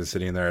Simmons is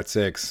sitting there at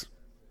 6,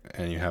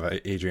 and you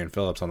have Adrian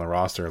Phillips on the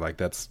roster,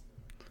 that's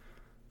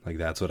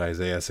what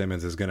Isaiah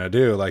Simmons is going to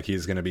do. Like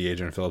he's going to be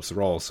Adrian Phillips'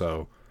 role.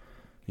 So.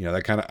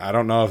 That kind of, I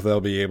don't know if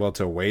they'll be able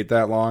to wait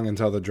that long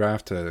until the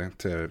draft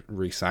to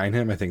re-sign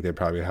him. I think they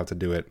probably have to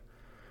do it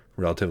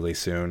relatively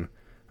soon.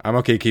 I'm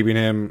okay keeping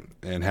him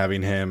and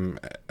having him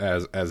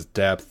as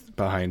depth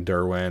behind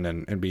Derwin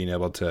and being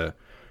able to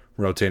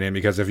rotate him,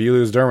 because if you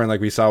lose Derwin, like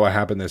we saw what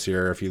happened this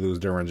year, if you lose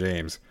Derwin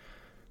James,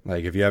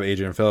 like if you have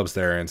Adrian Phillips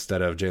there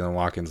instead of Jalen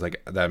Watkins,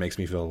 like that makes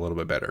me feel a little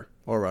bit better.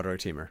 Or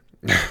Roderick Teamer.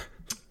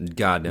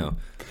 God, no.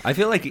 I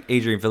feel like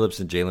Adrian Phillips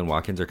and Jalen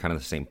Watkins are kind of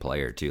the same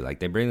player, too. Like,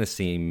 they bring the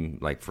same,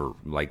 for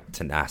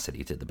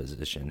tenacity to the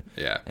position.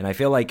 Yeah. And I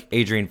feel like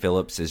Adrian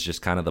Phillips is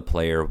just kind of the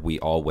player we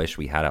all wish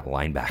we had at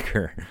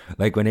linebacker.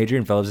 Like, when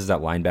Adrian Phillips is at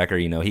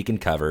linebacker, he can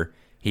cover,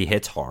 he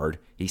hits hard,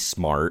 he's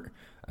smart,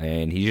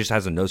 and he just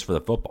has a nose for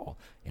the football.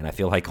 And I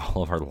feel like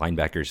all of our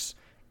linebackers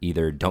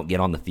either don't get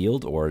on the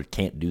field or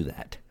can't do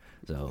that.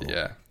 So,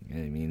 yeah. I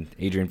mean,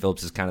 Adrian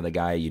Phillips is kind of the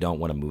guy you don't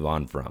want to move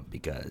on from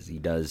because he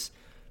does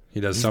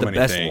so many things. He's the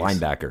best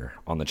linebacker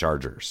on the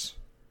Chargers,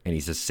 and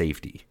he's a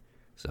safety.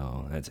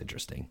 So that's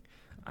interesting.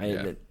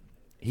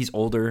 He's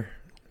older.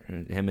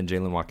 Him and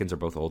Jalen Watkins are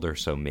both older,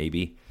 so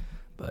maybe.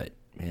 But,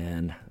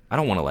 man, I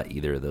don't want to let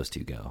either of those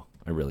two go.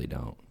 I really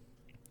don't.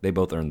 They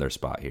both earned their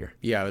spot here.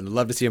 Yeah, I would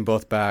love to see them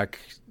both back.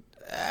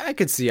 I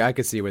could see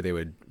where they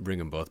would bring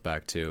them both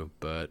back, too.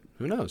 But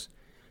who knows?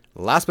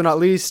 Last but not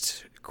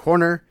least,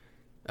 corner,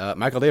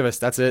 Michael Davis.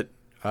 That's it.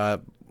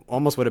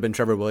 Almost would have been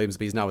Trevor Williams,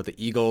 but he's not with the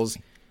Eagles.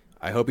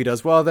 I hope he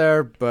does well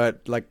there,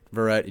 but like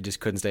Verrett, he just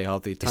couldn't stay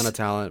healthy. Ton of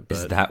talent. But...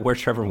 Is that where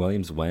Trevor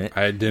Williams went?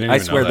 I didn't. I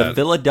swear, the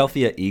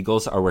Philadelphia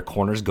Eagles are where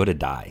corners go to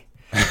die.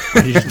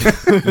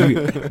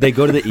 They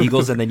go to the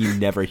Eagles, and then you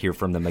never hear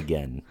from them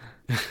again.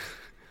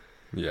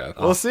 Yeah,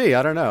 we'll see.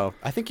 I don't know.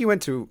 I think he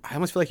went to. I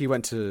almost feel like he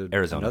went to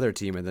Arizona, another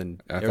team, and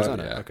then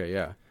Arizona. Yeah. Okay,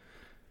 yeah.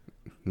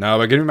 No,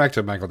 but getting back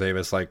to Michael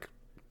Davis, like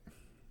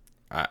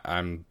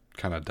I'm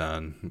kind of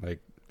done. Like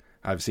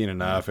I've seen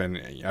enough, and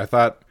I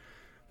thought.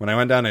 When I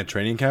went down to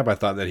training camp, I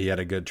thought that he had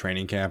a good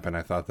training camp, and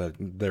I thought that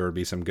there would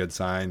be some good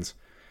signs.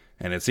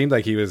 And it seemed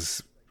like he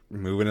was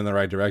moving in the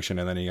right direction,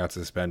 and then he got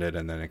suspended,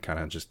 and then it kind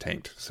of just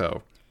tanked.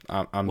 So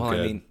I'm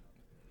good.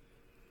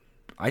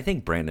 I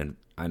think Brandon,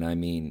 and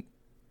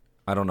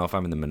I don't know if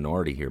I'm in the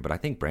minority here, but I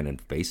think Brandon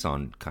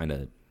Faison kind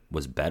of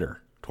was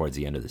better towards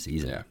the end of the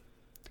season. Yeah.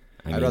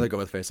 I'd rather go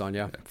with Faison,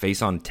 yeah.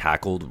 Faison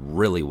tackled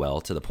really well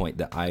to the point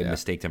that I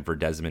mistaked him for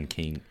Desmond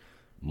King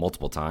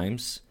multiple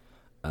times.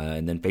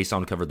 And then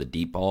Faison covered the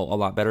deep ball a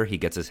lot better. He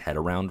gets his head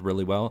around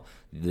really well.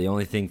 The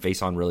only thing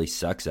Faison really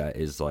sucks at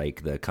is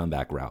like the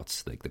comeback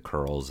routes, like the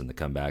curls and the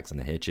comebacks and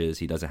the hitches.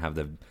 He doesn't have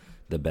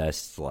the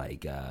best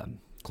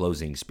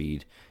closing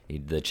speed,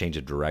 the change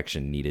of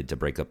direction needed to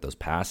break up those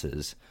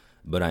passes.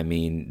 But I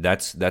mean,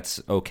 that's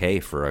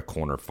okay for a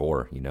corner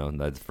 4.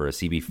 That's for a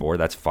CB4.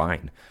 That's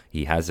fine.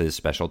 He has his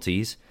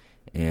specialties.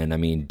 And I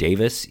mean,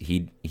 Davis,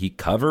 he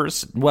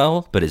covers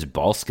well, but his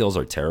ball skills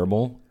are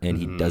terrible, and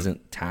he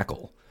doesn't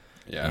tackle.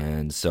 Yeah.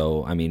 And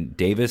so, I mean,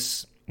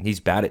 Davis, he's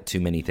bad at too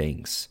many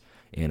things.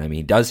 And I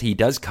mean, he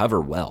does cover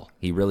well.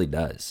 He really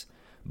does.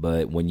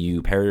 But when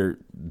you pair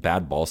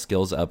bad ball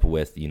skills up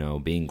with,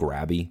 being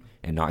grabby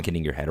and not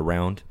getting your head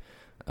around,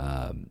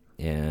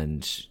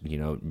 and,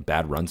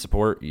 bad run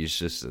support,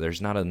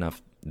 there's not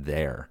enough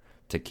there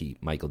to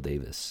keep Michael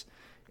Davis.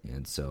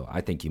 And so I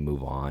think you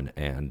move on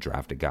and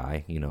draft a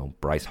guy.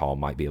 Bryce Hall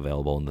might be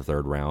available in the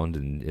 3rd round.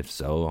 And if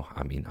so,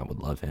 I mean, I would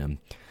love him.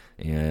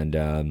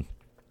 And,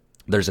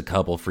 there's a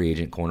couple free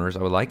agent corners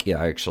I would like.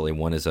 Yeah, actually,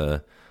 one is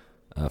a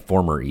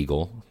former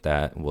Eagle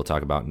that we'll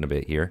talk about in a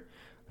bit here.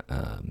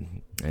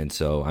 And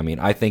so, I mean,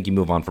 I think you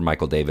move on from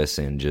Michael Davis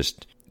and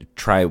just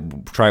try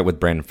it with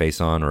Brandon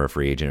Faison or a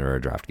free agent or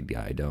a drafted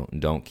guy.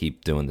 Don't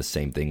keep doing the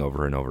same thing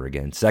over and over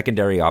again.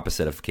 Secondary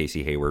opposite of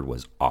Casey Hayward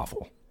was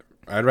awful.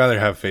 I'd rather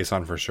have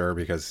Faison for sure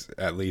because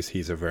at least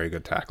he's a very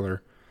good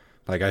tackler.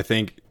 Like, I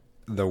think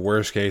the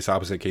worst case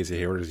opposite Casey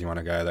Hayward is you want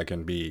a guy that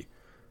can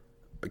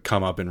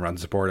come up and run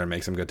support and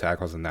make some good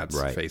tackles, and that's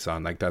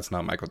Faison. Like, that's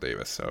not Michael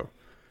Davis. So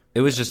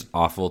it was just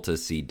awful to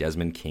see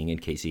Desmond King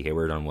and Casey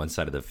Hayward on one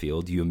side of the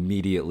field. You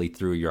immediately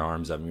threw your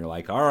arms up and you're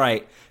like, all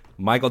right,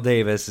 Michael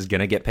Davis is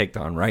going to get picked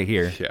on right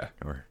here. Yeah.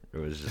 Or it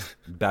was just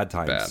bad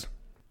times. Bad.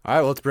 All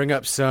right, well, let's bring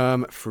up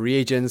some free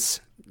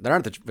agents that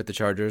aren't with the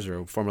Chargers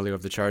or formerly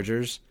with the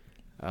Chargers.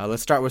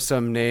 Let's start with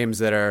some names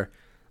that are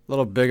a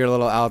little bigger, a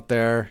little out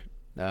there.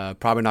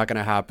 Probably not going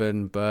to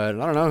happen, but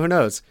I don't know. Who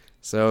knows?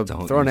 So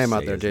throw a name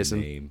out there,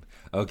 Jason. Name.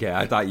 Okay,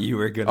 I thought you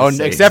were going to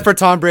say except for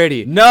Tom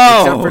Brady.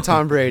 No! Except for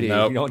Tom Brady.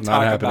 Nope, don't not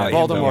talk happening.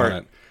 about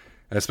Voldemort.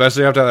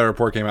 Especially after that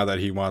report came out that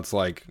he wants,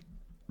 like,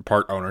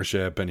 part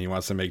ownership and he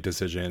wants to make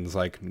decisions.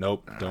 Like,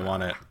 nope, don't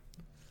want it.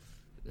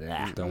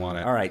 Don't want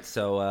it. All right,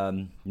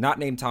 so not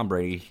named Tom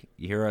Brady.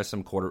 Here are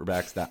some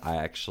quarterbacks that I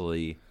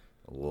actually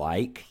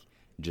like.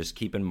 Just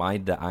keep in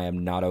mind that I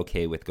am not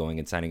okay with going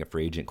and signing a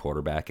free agent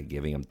quarterback and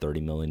giving him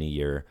 $30 million a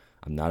year.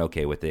 I'm not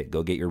okay with it.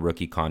 Go get your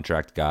rookie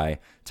contract guy.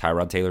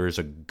 Tyrod Taylor is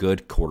a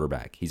good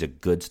quarterback. He's a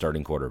good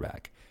starting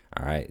quarterback.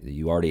 All right,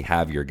 you already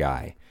have your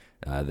guy.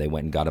 They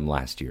went and got him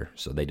last year,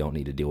 so they don't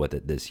need to deal with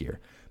it this year.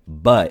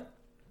 But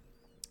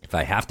if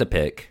I have to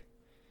pick,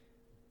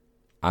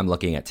 I'm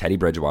looking at Teddy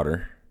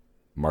Bridgewater,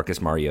 Marcus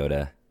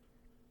Mariota,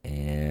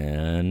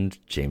 and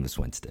Jameis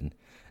Winston.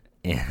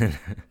 And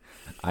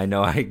I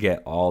know I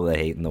get all the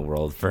hate in the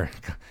world for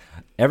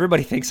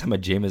everybody thinks I'm a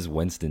Jameis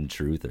Winston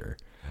truther.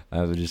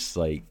 I'm just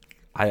like,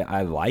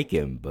 I like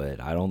him, but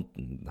I don't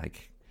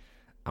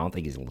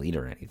think he's a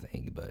leader or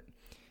anything. But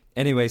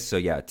anyway, so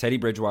yeah, Teddy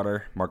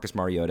Bridgewater, Marcus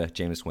Mariota,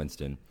 Jameis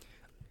Winston.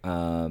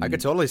 I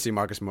could totally see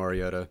Marcus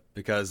Mariota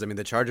because, I mean,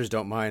 the Chargers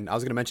don't mind. I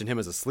was going to mention him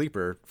as a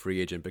sleeper free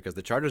agent because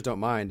the Chargers don't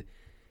mind.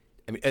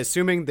 I mean,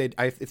 assuming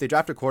if they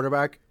draft a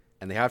quarterback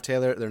and they have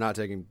Taylor, they're not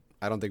taking.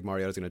 I don't think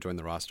Mariota's going to join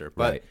the roster.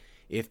 But Right.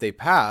 If they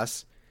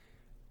pass,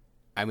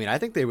 I mean, I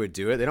think they would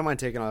do it. They don't mind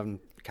taking on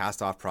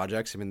cast-off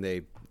projects. I mean,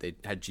 they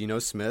had Geno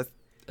Smith.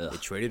 Ugh. They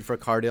traded for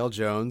Cardale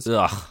Jones.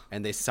 Ugh.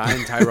 And they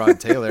signed Tyrod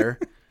Taylor.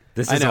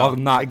 This is all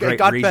not great. It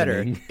got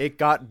reasoning. better. It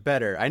got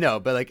better. I know,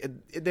 but like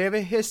they have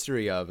a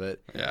history of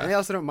it, Yeah. and they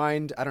also don't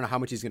mind. I don't know how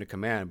much he's going to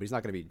command, but he's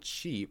not going to be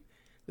cheap.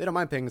 They don't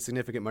mind paying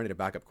significant money to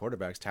backup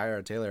quarterbacks.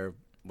 Tyrod Taylor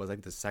was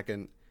like the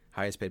second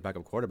highest paid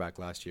backup quarterback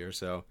last year.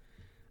 So,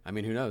 I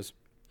mean, who knows?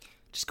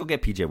 Just go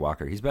get PJ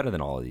Walker. He's better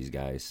than all of these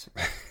guys.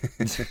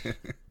 You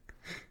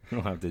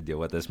don't have to deal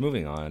with this.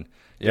 Moving on.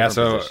 Yeah,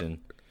 so position.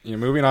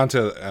 Moving on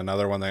to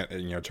another one that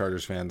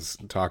Chargers fans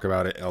talk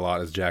about it a lot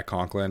is Jack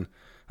Conklin.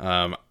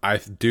 I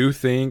do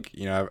think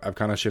I've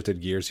kind of shifted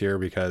gears here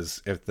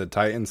because if the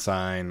Titans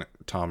sign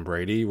Tom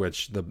Brady,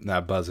 which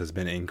that buzz has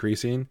been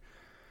increasing,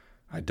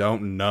 I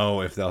don't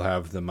know if they'll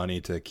have the money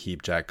to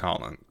keep Jack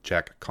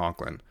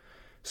Conklin.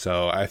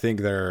 So I think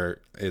there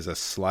is a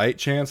slight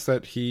chance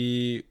that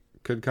he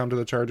could come to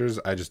the Chargers.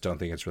 I just don't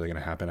think it's really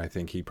going to happen. I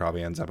think he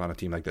probably ends up on a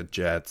team like the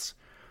Jets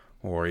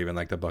or even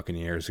like the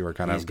Buccaneers who are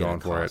kind of going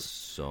for it.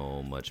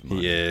 So much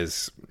money. He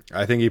is.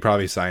 I think he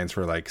probably signs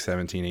for like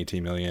 17,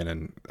 18 million.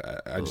 And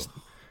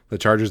the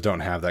Chargers don't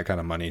have that kind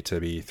of money to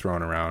be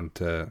thrown around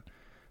to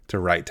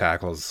right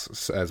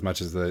tackles as much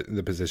as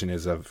the position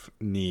is of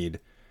need.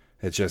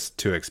 It's just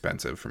too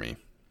expensive for me.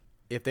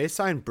 If they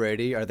sign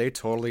Brady, are they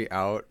totally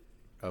out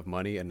of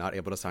money and not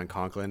able to sign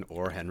Conklin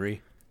or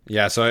Henry?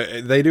 Yeah,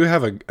 so they do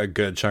have a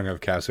good chunk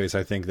of cap space.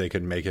 I think they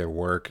could make it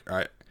work.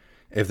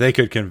 If they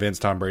could convince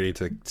Tom Brady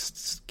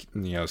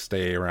to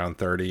stay around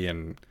 30,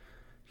 and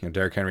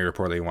Derrick Henry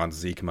reportedly wants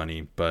Zeke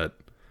money, but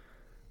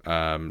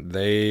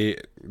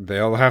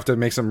they'll have to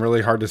make some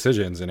really hard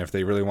decisions. And if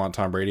they really want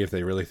Tom Brady, if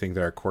they really think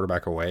they're a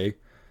quarterback away,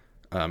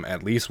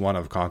 at least one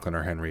of Conklin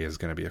or Henry is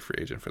going to be a free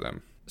agent for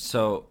them.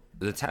 So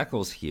the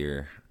tackles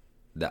here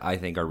that I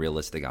think are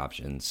realistic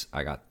options,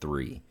 I got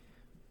 3.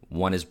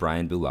 1 is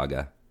Brian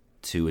Bulaga,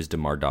 2 is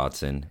DeMar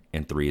Dotson,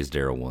 and 3 is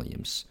Darrell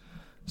Williams.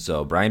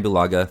 So Brian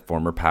Bulaga,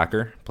 former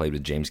Packer, played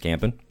with James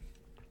Campen,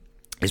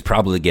 is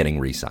probably getting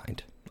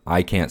re-signed.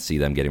 I can't see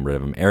them getting rid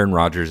of him. Aaron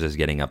Rodgers is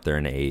getting up there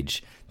in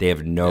age. They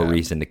have no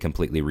reason to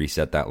completely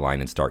reset that line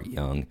and start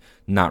young.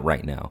 Not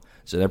right now.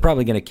 So they're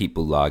probably going to keep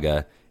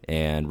Bulaga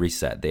and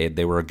reset.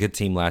 They were a good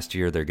team last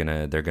year. They're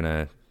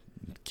gonna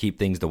keep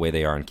things the way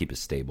they are and keep it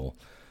stable.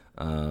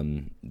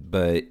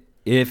 But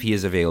if he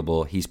is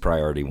available, he's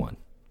priority 1.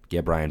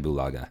 Get Brian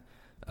Bulaga.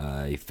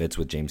 He fits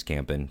with James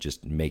Campen.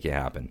 Just make it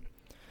happen.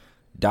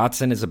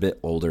 Dotson is a bit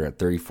older at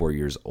 34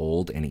 years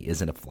old, and he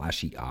isn't a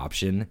flashy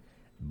option,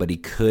 but he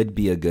could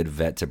be a good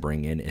vet to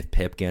bring in if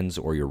Pipkins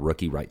or your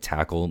rookie right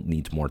tackle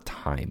needs more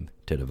time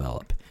to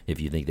develop. If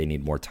you think they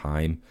need more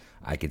time,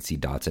 I could see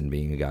Dotson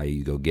being a guy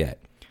you go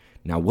get.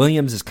 Now,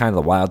 Williams is kind of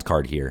the wild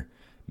card here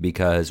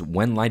because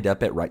when lined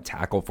up at right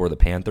tackle for the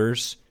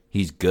Panthers,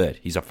 he's good.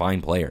 He's a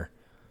fine player.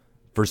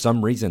 For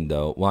some reason,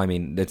 though, well, I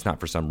mean, it's not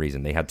for some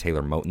reason. They had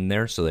Taylor Moton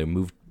there, so they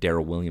moved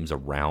Darrell Williams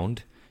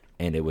around,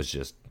 and it was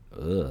just,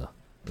 it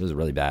was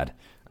really bad.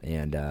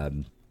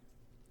 And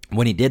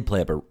when he did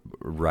play up at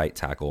right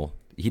tackle,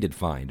 he did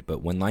fine.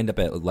 But when lined up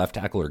at left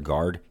tackle or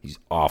guard, he's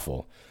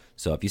awful.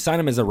 So if you sign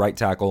him as a right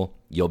tackle,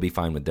 you'll be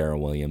fine with Darrell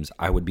Williams.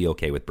 I would be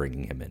okay with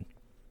bringing him in.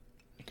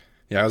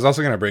 Yeah, I was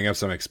also going to bring up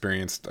some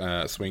experienced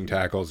swing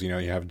tackles. You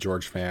have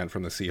George Fant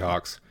from the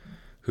Seahawks,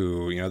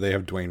 who, they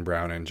have Dwayne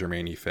Brown and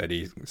Jermaine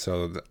Ifedi.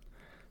 So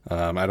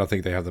I don't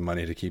think they have the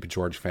money to keep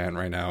George Fant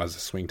right now as a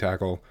swing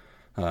tackle.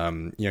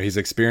 He's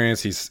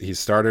experienced. He's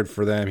started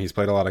for them. He's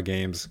played a lot of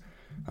games.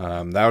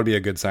 That would be a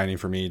good signing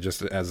for me,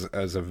 just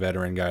as a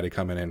veteran guy to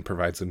come in and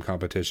provide some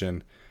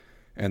competition.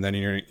 And then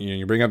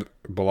you bring up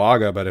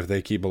Bulaga, but if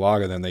they keep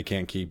Bulaga, then they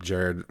can't keep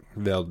Jared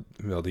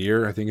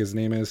Veldheer, I think his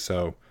name is.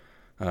 So,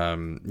 that's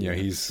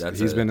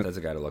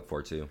a guy to look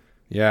for too.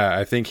 Yeah,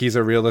 I think he's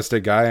a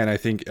realistic guy, and I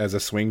think as a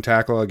swing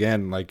tackle,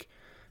 again,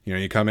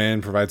 you come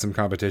in, provide some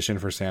competition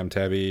for Sam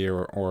Tevi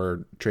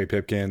or Trey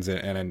Pipkins,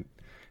 and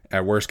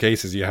at worst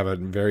cases, you have a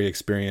very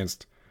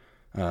experienced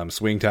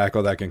swing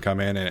tackle that can come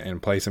in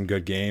and play some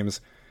good games.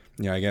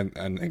 Again,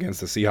 and against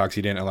the Seahawks,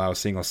 he didn't allow a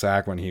single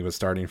sack when he was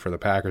starting for the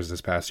Packers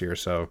this past year.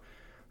 So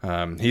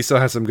he still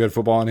has some good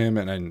football in him.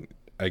 And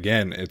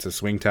again, it's a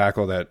swing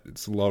tackle that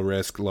it's low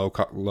risk,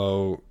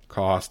 low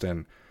cost,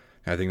 and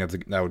I think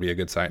that would be a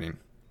good signing.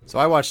 So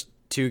I watched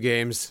 2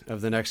 games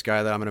of the next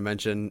guy that I'm going to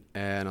mention,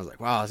 and I was like,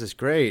 wow, this is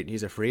great.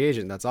 He's a free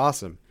agent. That's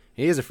awesome.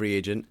 He is a free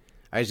agent.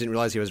 I just didn't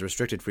realize he was a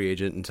restricted free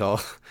agent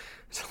until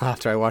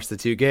after I watched the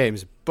 2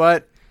 games.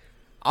 But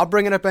I'll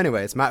bring it up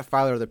anyway. It's Matt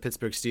Filer of the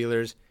Pittsburgh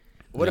Steelers.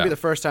 Would it be the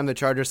first time the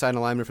Chargers signed a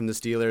lineman from the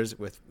Steelers,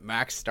 with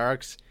Max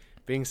Starks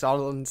being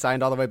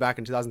signed all the way back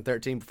in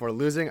 2013 before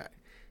losing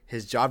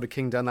his job to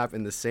King Dunlap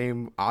in the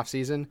same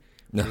offseason,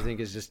 which I think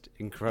is just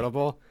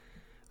incredible.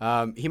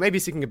 He may be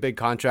seeking a big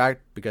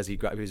contract because he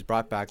was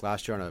brought back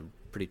last year on a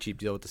pretty cheap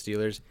deal with the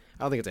Steelers.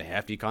 I don't think it's a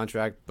hefty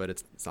contract, but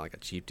it's not like a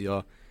cheap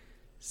deal.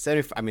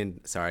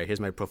 Here's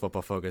my Pro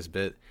Football Focus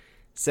bit.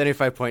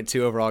 75.2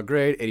 overall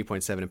grade,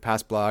 80.7 in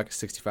pass block,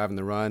 65 in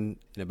the run,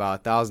 and about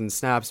 1,000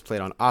 snaps played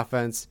on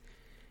offense.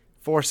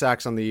 4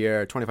 sacks on the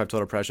year, 25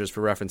 total pressures.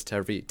 For reference,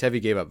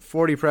 Tevi gave up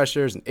 40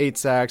 pressures and 8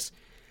 sacks.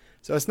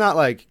 So it's not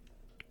like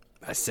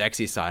a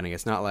sexy signing.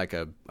 It's not like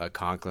a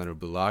Conklin or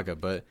Bulaga,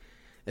 but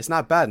it's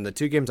not bad. In the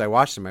 2 games I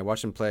watched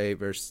him play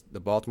versus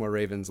the Baltimore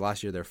Ravens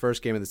last year, their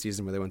first game of the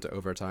season where they went to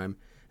overtime.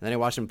 And then I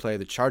watched him play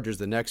the Chargers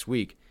the next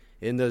week.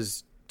 In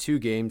those 2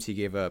 games, he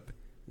gave up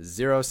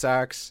 0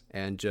 sacks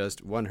and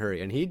just 1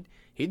 hurry. And he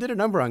did a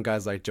number on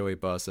guys like Joey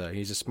Bosa.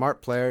 He's a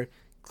smart player,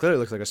 clearly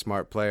looks like a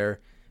smart player.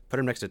 Put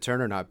him next to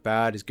Turner, not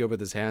bad. He's good with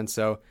his hands.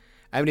 So,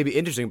 it'd be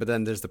interesting, but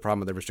then there's the problem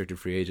with the restricted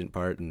free agent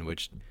part, and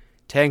which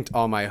tanked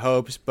all my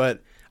hopes.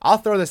 But I'll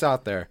throw this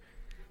out there.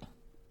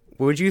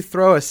 Would you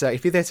throw if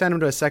they send him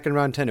to a second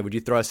round tender, would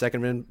you throw a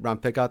second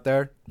round pick out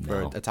there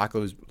for a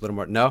tackle who's a little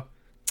more? No?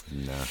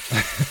 No.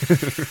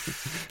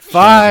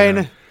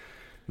 Fine.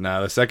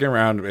 No, the second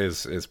round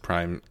is a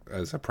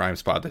prime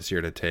spot this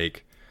year to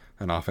take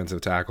an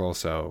offensive tackle.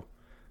 So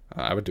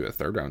I would do a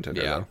third round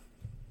tender though.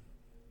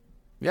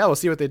 Yeah, we'll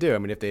see what they do. I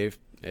mean,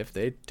 if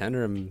they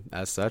tender him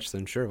as such,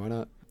 then sure, why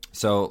not?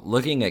 So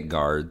looking at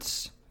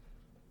guards,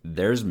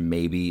 there's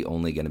maybe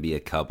only going to be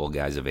a couple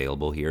guys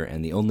available here,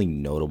 and the only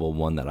notable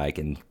one that I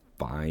can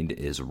find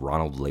is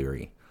Ronald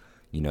Leary.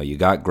 You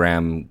got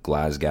Graham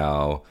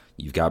Glasgow,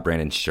 you've got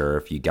Brandon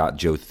Scherf, you got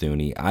Joe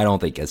Thuney. I don't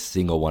think a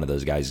single one of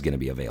those guys is going to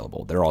be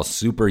available. They're all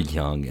super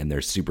young, and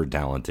they're super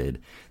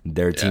talented.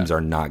 Their teams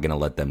are not going to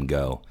let them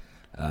go.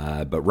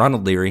 But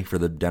Ronald Leary for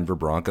the Denver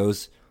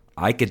Broncos,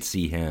 I could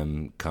see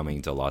him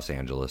coming to Los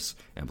Angeles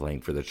and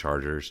playing for the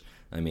Chargers.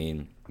 I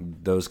mean,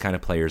 those kind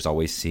of players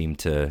always seem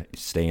to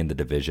stay in the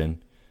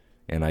division,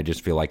 and I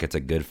just feel like it's a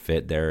good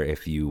fit there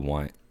if you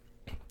want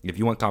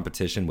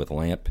competition with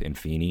Lamp and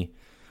Feeney.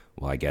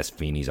 Well, I guess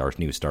Feeney's our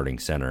new starting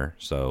center.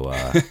 So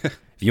if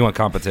you want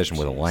competition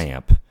with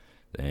Lamp,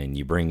 then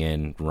you bring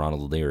in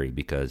Ronald Leary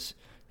because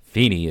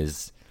Feeney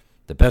is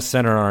the best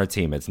center on our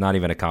team. It's not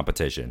even a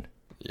competition.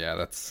 Yeah,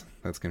 that's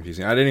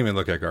confusing. I didn't even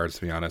look at guards,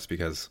 to be honest,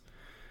 because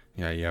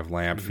you have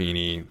Lamp,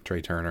 Feeney,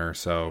 Trey Turner.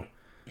 So,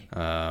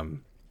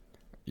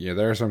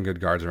 there are some good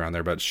guards around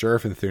there. But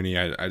Scherf and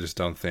Thuney, I just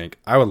don't think.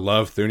 I would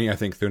love Thuney. I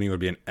think Thuney would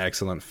be an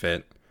excellent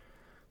fit.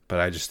 But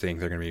I just think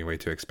they're going to be way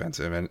too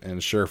expensive. And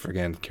Scherf,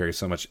 again, carries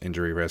so much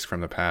injury risk from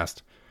the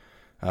past.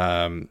 So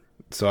I'm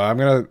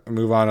going to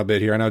move on a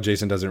bit here. I know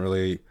Jason doesn't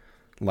really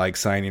like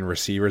signing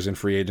receivers in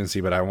free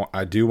agency, but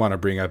I do want to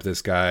bring up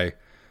this guy.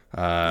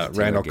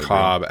 Randall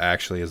Cobb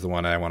actually is the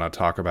one I want to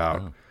talk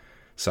about. Oh.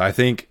 So I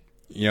think,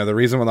 the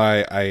reason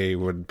why I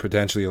would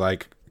potentially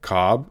like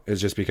Cobb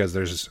is just because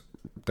there's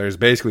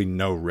basically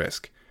no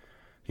risk.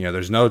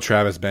 There's no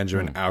Travis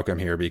Benjamin outcome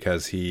here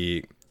because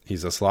he's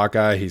a slot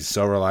guy. He's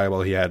so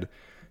reliable. He had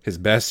his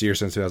best year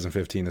since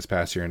 2015 this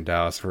past year in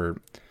Dallas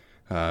for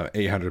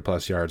 800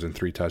 plus yards and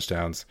 3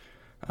 touchdowns.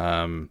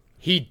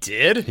 He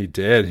did? He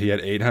did. He had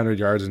 800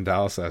 yards in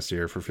Dallas last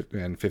year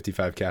and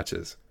 55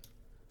 catches.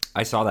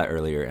 I saw that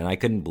earlier, and I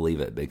couldn't believe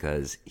it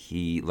because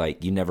you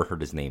never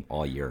heard his name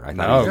all year.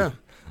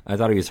 I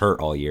thought he was hurt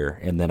all year,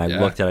 and then I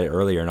looked at it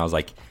earlier, and I was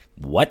like,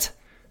 what?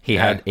 He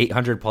had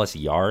 800 plus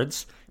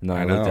yards, and then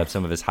I looked up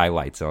some of his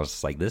highlights, and I was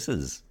just like, this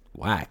is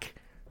whack.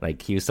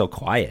 Like, he was so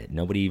quiet.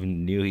 Nobody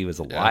even knew he was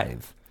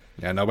alive.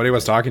 Yeah, nobody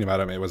was talking about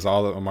him. It was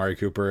all Amari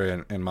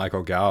Cooper and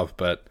Michael Gallup,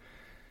 but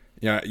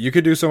you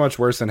could do so much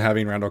worse than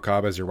having Randall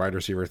Cobb as your wide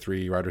receiver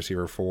 3, wide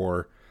receiver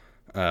 4.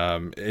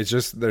 It's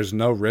just there's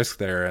no risk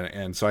there,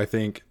 and so I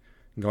think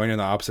going in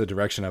the opposite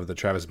direction of the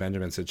Travis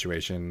Benjamin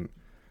situation,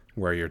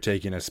 where you're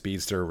taking a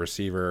speedster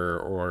receiver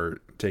or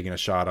taking a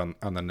shot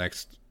on the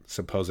next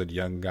supposed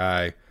young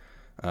guy,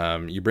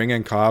 you bring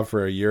in Cobb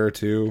for a year or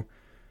two,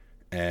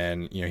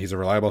 and he's a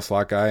reliable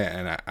slot guy,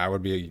 and I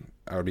would be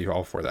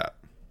all for that.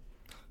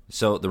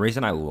 So the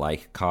reason I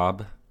like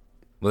Cobb,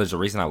 there's a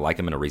reason I like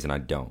him and a reason I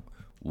don't.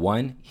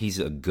 One, he's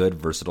a good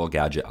versatile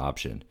gadget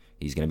option.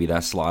 He's going to be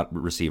that slot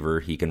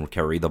receiver. He can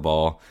carry the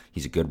ball.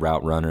 He's a good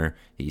route runner.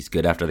 He's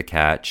good after the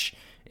catch.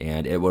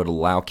 And it would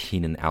allow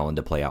Keenan Allen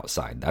to play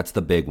outside. That's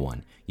the big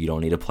one. You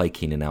don't need to play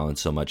Keenan Allen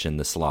so much in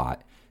the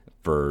slot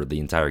for the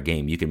entire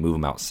game. You can move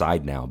him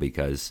outside now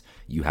because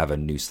you have a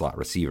new slot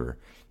receiver.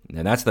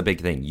 And that's the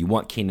big thing. You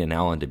want Keenan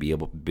Allen to be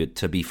able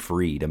to be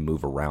free to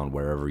move around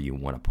wherever you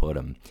want to put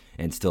him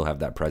and still have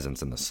that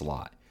presence in the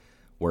slot.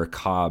 Where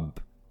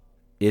Cobb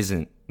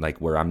isn't,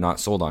 where I'm not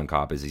sold on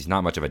Cobb is he's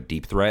not much of a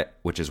deep threat,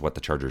 which is what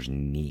the Chargers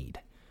need,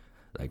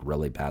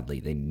 really badly.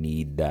 They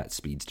need that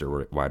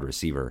speedster wide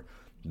receiver.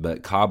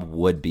 But Cobb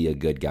would be a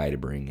good guy to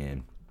bring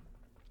in.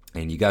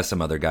 And you got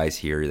some other guys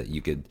here that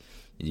you could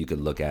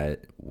look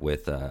at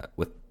with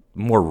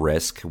more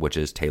risk, which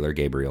is Taylor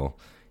Gabriel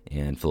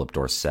and Philip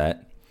Dorsett.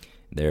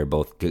 They're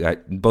both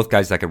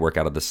guys that could work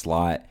out of the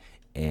slot.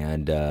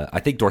 And I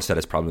think Dorsett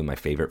is probably my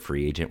favorite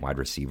free agent wide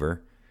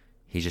receiver.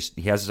 He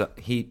has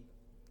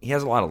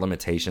a lot of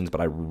limitations,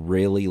 but I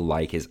really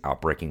like his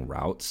outbreaking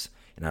routes,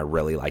 and I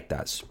really like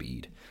that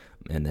speed.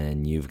 And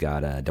then you've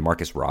got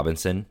Demarcus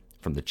Robinson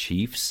from the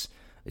Chiefs.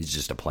 He's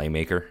just a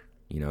playmaker.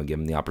 Give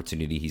him the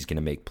opportunity, he's going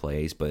to make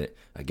plays. But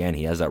again,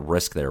 he has that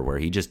risk there where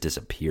he just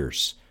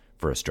disappears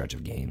for a stretch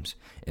of games,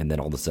 and then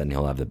all of a sudden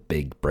he'll have the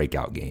big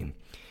breakout game.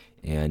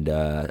 And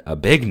a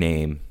big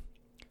name,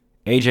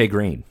 AJ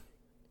Green.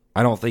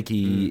 I don't think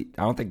the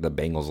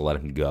Bengals will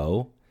let him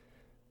go.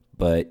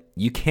 But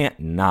you can't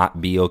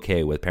not be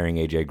okay with pairing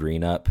A.J.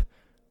 Green up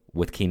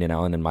with Keenan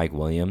Allen and Mike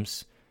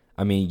Williams.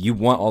 I mean, you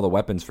want all the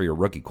weapons for your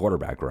rookie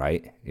quarterback,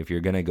 right? If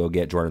you're going to go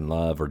get Jordan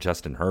Love or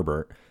Justin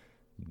Herbert,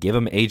 give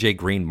him A.J.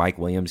 Green, Mike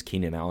Williams,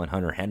 Keenan Allen,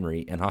 Hunter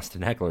Henry, and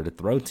Austin Eckler to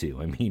throw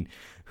to. I mean,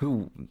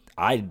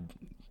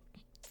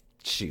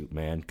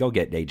 man, go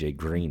get A.J.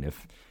 Green.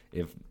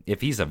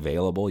 If he's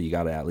available, you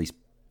got to at least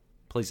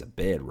place a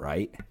bid,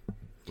 right?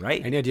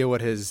 Right? Any idea what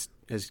his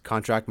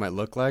contract might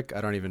look like?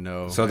 I don't even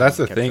know. So that's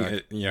the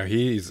thing.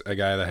 He's a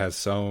guy that has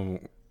so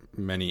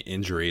many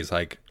injuries.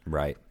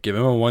 Right. Give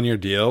him a 1-year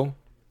deal.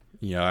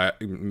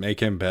 Make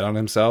him bet on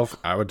himself.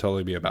 I would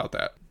totally be about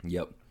that.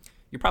 Yep.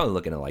 You're probably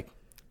looking at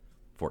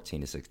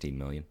 14 to 16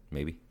 million,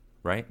 maybe.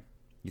 Right?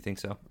 You think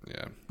so?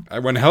 Yeah.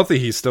 When healthy,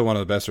 he's still one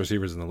of the best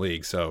receivers in the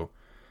league. So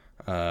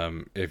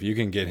if you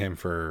can get him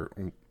for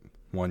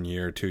 1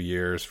 year, 2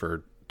 years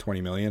for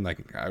 20 million,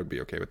 I would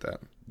be okay with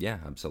that. Yeah,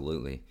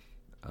 absolutely.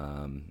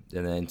 And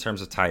then in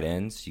terms of tight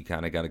ends, you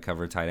kind of got to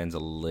cover tight ends a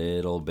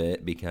little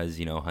bit because,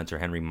 Hunter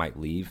Henry might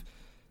leave.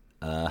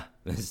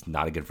 This is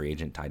not a good free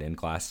agent tight end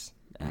class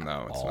at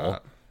No, it's all.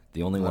 not.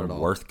 The only one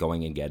worth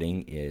going and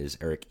getting is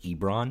Eric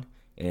Ebron.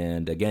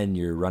 And again,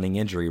 you're running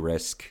injury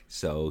risk,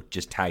 so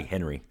just tag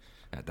Henry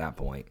at that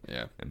point.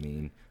 Yeah. I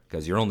mean,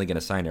 because you're only going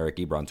to sign Eric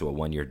Ebron to a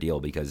 1-year deal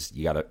because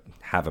you got to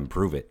have him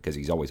prove it because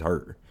he's always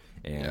hurt.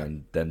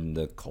 And then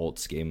the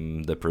Colts gave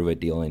him the prove it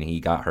deal and he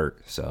got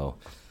hurt. So,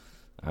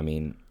 I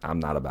mean, I'm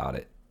not about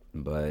it.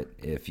 But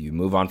if you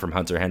move on from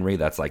Hunter Henry,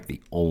 that's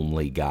the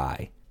only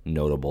guy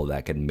notable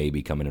that could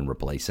maybe come in and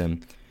replace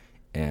him.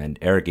 And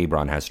Eric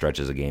Ebron has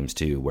stretches of games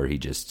too where he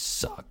just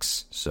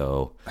sucks.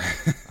 So,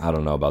 I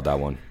don't know about that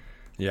one.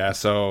 Yeah,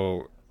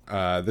 so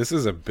this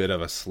is a bit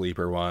of a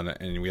sleeper one,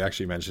 and we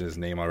actually mentioned his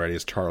name already,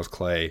 is Charles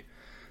Clay.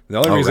 The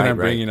only reason I'm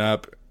bringing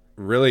up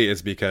really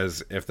is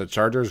because if the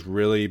Chargers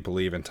really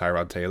believe in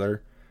Tyrod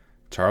Taylor,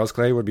 Charles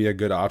Clay would be a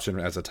good option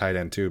as a tight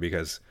end too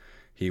because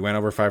he went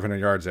over 500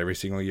 yards every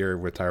single year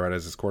with Tyrod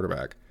as his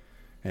quarterback.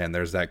 And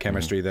there's that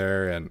chemistry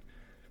there. And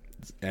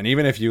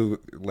even if you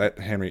let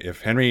Henry,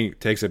 if Henry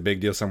takes a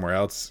big deal somewhere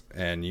else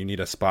and you need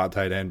a spot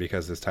tight end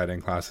because this tight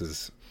end class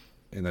is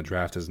in the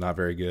draft is not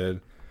very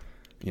good,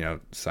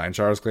 sign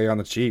Charles Clay on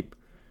the cheap.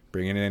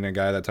 Bringing in a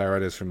guy that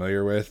Tyrod is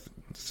familiar with,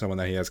 someone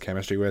that he has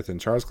chemistry with.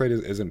 And Charles Clay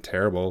isn't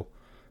terrible.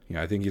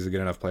 I think he's a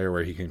good enough player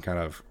where he can kind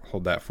of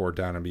hold that fort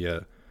down and be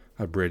a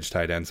bridge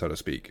tight end, so to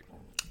speak.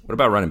 What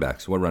about running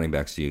backs? What running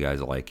backs do you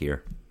guys like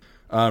here?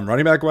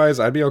 Running back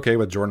wise, I'd be okay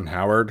with Jordan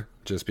Howard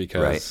just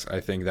because I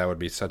think that would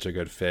be such a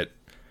good fit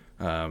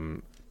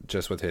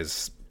just with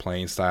his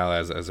playing style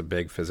as a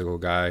big physical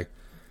guy.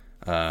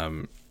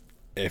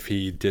 If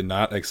he did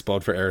not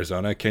explode for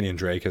Arizona, Kenyon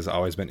Drake has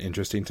always been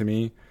interesting to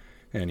me.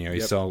 and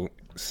he's so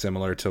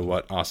similar to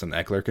what Austin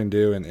Eckler can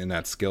do in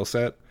that skill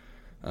set.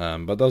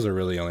 But those are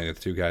really only the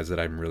two guys that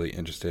I'm really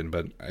interested in.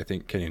 But I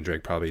think Kenyon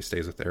Drake probably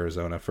stays with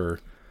Arizona for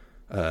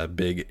a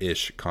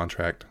big-ish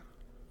contract.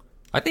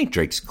 I think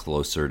Drake's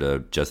closer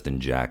to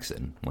Justin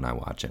Jackson when I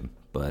watch him.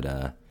 But,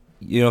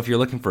 if you're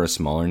looking for a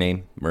smaller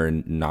name or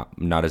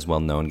not as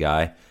well-known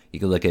guy, you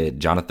could look at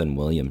Jonathan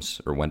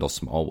Williams or Wendell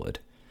Smallwood.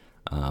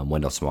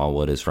 Wendell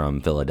Smallwood is from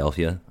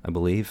Philadelphia, I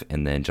believe,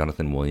 and then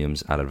Jonathan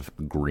Williams out of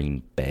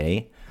Green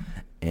Bay.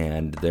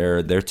 And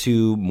they're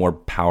two more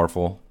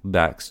powerful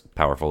backs,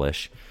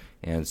 powerful-ish.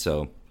 And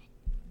so,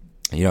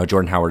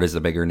 Jordan Howard is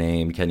a bigger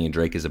name. Kenyon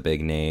Drake is a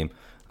big name.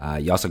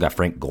 You also got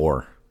Frank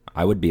Gore.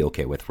 I would be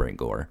okay with Frank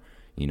Gore.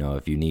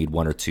 If you need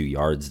 1 or 2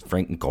 yards,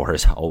 Frank Gore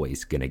is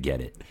always going to get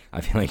it.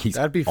 I feel like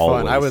that'd be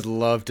fun. I would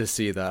love to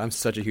see that. I'm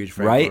such a huge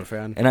Frank Gore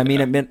fan. And I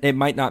mean, it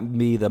might not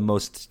be the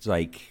most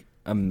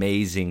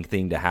amazing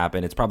thing to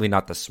happen. It's probably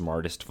not the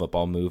smartest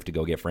football move to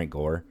go get Frank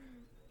Gore.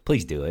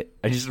 Please do it.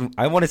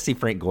 I want to see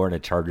Frank Gore in a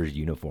Chargers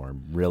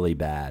uniform really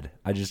bad.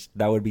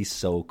 That would be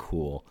so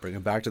cool. Bring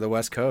him back to the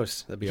West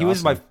Coast. That'd be awesome. He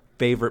was my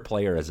favorite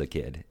player as a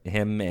kid.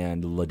 Him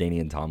and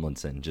LaDainian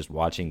Tomlinson. Just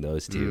watching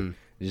those two.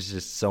 It's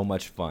just so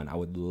much fun. I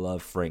would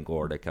love Frank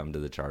Gore to come to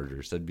the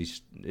Chargers. It'd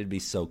be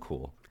so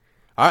cool.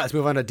 All right, let's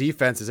move on to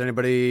defense. Is there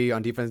anybody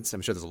on defense?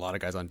 I'm sure there's a lot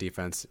of guys on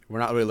defense. We're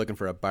not really looking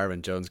for a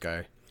Byron Jones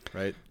guy,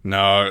 right?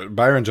 No,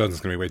 Byron Jones is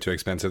going to be way too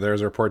expensive. There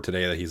was a report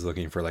today that he's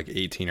looking for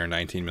 18 or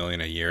 19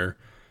 million a year.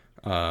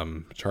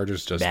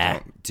 Chargers just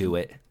don't do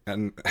it.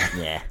 And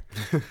yeah,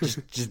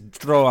 just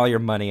throw all your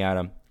money at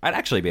him. I'd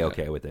actually be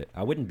okay with it.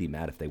 I wouldn't be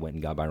mad if they went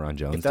and got Byron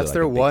Jones. If that's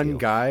their one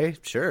guy,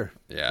 sure.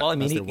 Yeah. Well, I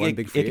mean,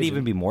 it could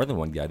even be more than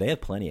one guy. They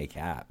have plenty of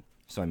cap.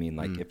 So, I mean,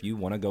 if you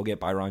want to go get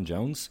Byron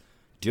Jones,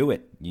 do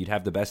it. You'd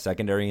have the best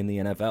secondary in the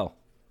NFL.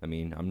 I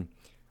mean,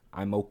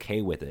 I'm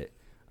okay with it.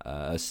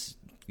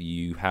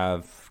 You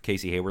have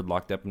Casey Hayward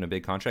locked up in a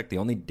big contract. The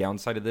only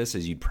downside of this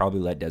is you'd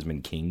probably let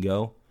Desmond King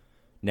go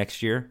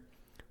next year,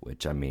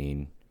 which, I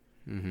mean,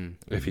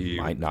 if he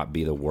might not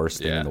be the worst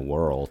thing in the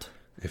world.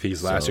 If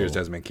he's last year's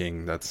Desmond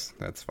King, that's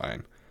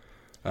fine.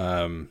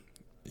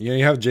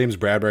 You have James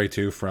Bradbury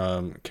too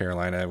from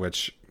Carolina,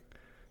 which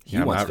he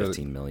wants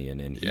 $15 million,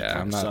 and he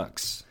kind of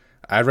sucks.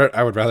 I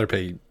would rather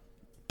pay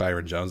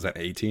Byron Jones at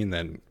 18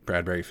 than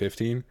Bradbury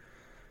 15.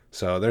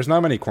 So there's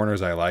not many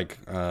corners I like.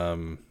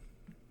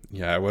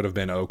 I would have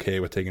been okay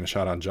with taking a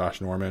shot on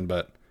Josh Norman,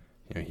 but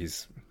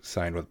he's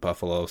signed with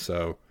Buffalo,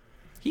 so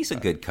he's a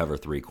good cover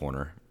 3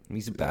 corner.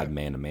 He's a bad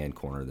man-to-man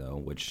corner though,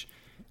 which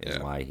is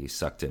why he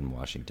sucked in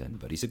Washington.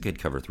 But he's a good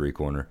cover 3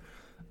 corner.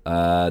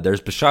 There's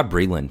Bashaud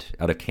Breeland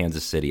out of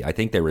Kansas City. I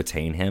think they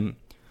retain him,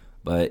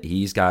 but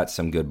he's got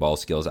some good ball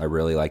skills. I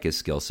really like his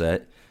skill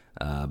set,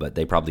 but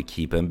they probably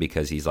keep him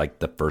because he's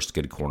the first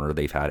good corner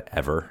they've had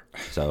ever.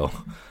 So,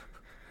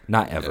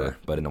 not ever,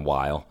 but in a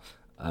while.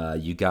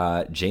 You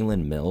got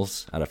Jalen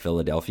Mills out of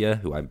Philadelphia,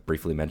 who I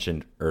briefly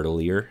mentioned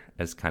earlier,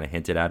 as kind of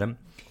hinted at him.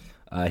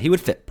 He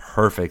would fit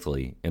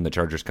perfectly in the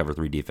Chargers cover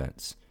 3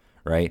 defense.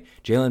 Right,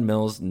 Jalen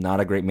Mills,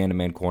 not a great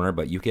man-to-man corner,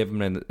 but you give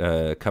him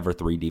a cover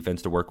 3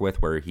 defense to work with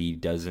where he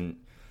doesn't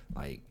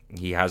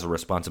he has a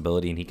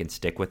responsibility and he can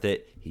stick with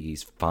it.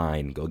 He's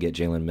fine. Go get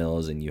Jalen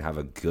Mills and you have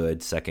a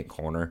good second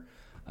corner.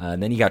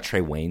 And then you got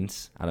Trey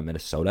Waynes out of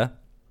Minnesota,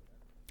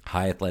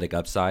 high athletic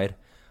upside,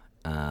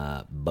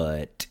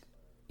 but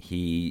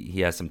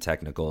he has some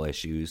technical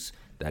issues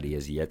that he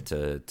has yet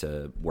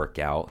to work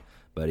out.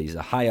 But he's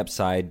a high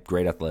upside,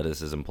 great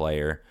athleticism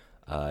player.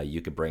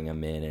 You could bring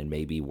him in and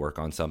maybe work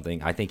on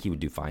something. I think he would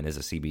do fine as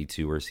a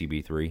CB2 or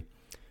CB3.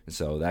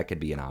 So that could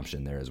be an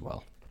option there as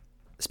well.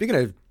 Speaking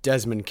of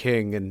Desmond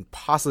King and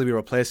possibly be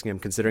replacing him,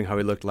 considering how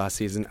he looked last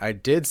season, I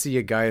did see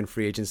a guy in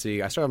free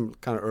agency. I saw him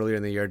kind of earlier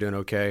in the year doing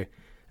okay,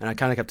 and I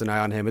kind of kept an eye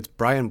on him. It's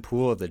Brian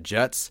Poole of the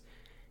Jets.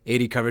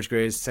 80 coverage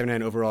grades,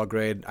 79 overall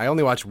grade. I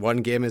only watched one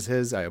game as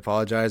his. I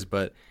apologize,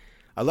 but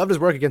I loved his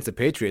work against the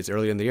Patriots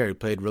early in the year. He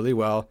played really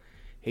well.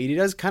 He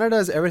kind of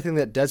does everything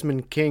that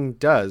Desmond King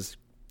does.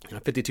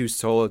 52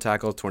 solo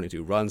tackles,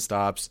 22 run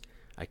stops.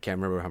 I can't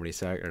remember how many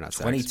sacks, or not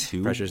sacks.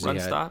 22 run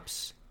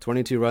stops?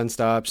 22 run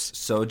stops.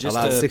 So just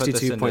allowed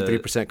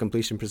 62.3%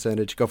 completion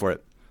percentage. Go for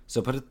it.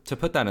 So to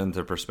put that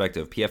into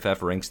perspective,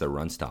 PFF ranks their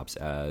run stops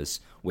as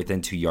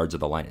within 2 yards of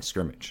the line of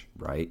scrimmage,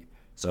 right?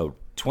 So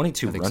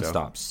 22 run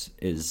stops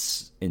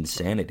is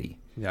insanity.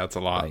 Yeah, that's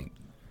a lot.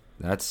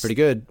 That's pretty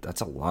good.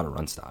 That's a lot of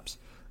run stops.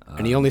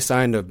 And he only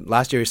signed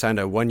last year. He signed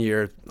a 1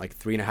 year,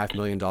 $3.5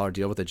 million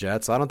deal with the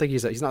Jets. So I don't think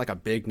he's not a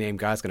big name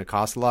guy. It's going to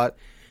cost a lot.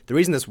 The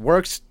reason this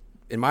works,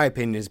 in my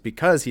opinion, is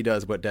because he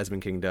does what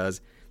Desmond King does.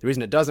 The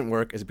reason it doesn't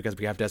work is because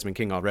we have Desmond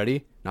King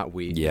already, not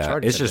we. Yeah,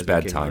 it's just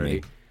bad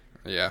timing.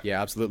 Yeah,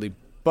 absolutely.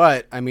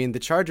 But I mean, the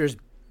Chargers,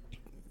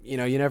 you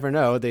never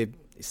know. They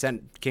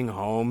sent King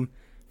home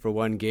for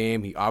one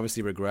game. He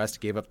obviously regressed,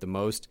 gave up the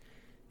most.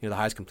 The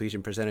highest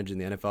completion percentage in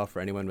the NFL for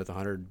anyone with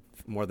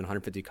more than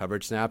 150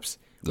 coverage snaps,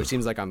 which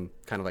seems like I'm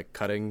kind of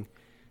cutting,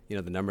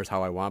 the numbers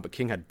how I want. But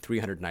King had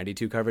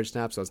 392 coverage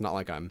snaps, so it's not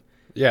like I'm,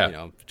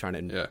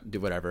 trying to do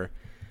whatever.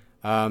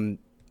 And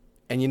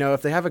And,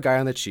 if they have a guy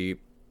on the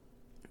cheap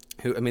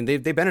who, they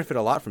benefit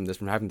a lot from this,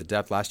 from having the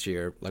depth last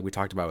year, like we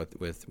talked about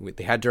with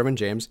they had Derwin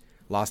James,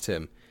 lost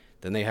him.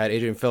 Then they had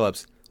Adrian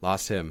Phillips,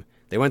 lost him.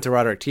 They went to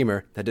Roderick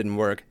Teamer, that didn't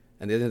work.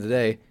 And at the end of the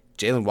day,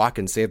 Jalen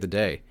Watkins saved the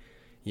day.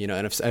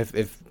 And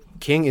if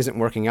King isn't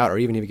working out, or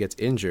even if he gets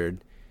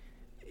injured,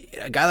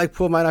 a guy like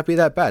Poole might not be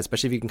that bad,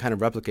 especially if you can kind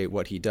of replicate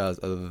what he does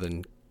other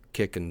than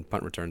kick and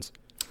punt returns.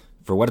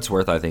 For what it's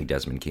worth, I think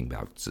Desmond King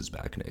bounces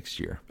back next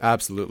year.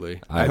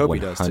 Absolutely. I hope he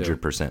does too.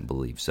 100%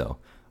 believe so.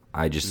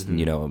 I just,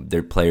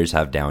 their players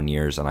have down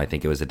years, and I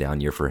think it was a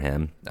down year for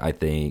him. I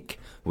think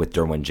with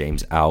Derwin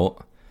James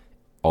out,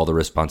 all the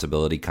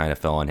responsibility kind of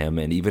fell on him,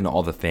 and even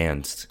all the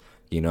fans,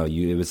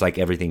 it was like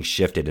everything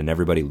shifted, and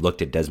everybody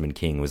looked at Desmond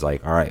King and was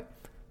like, all right,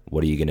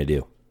 what are you going to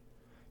do?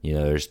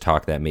 There's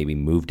talk that maybe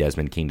move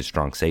Desmond King to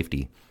strong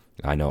safety.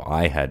 I know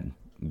I had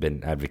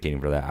been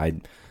advocating for that.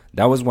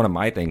 That was one of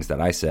my things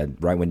that I said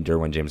right when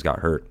Derwin James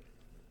got hurt.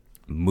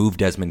 Move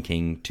Desmond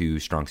King to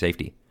strong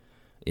safety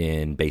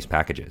in base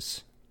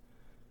packages.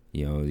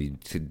 To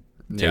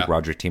take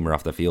Roderick Teamer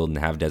off the field and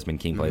have Desmond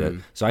King play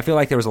that. So I feel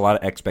like there was a lot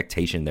of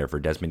expectation there for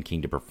Desmond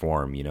King to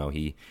perform.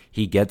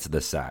 He gets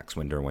the sacks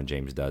when Derwin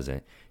James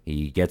doesn't.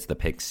 He gets the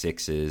pick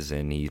sixes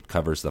and he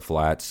covers the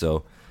flats.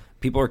 So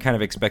people are kind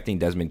of expecting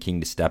Desmond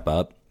King to step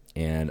up,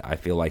 and I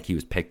feel like he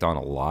was picked on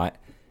a lot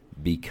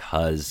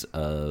because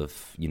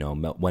of,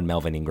 when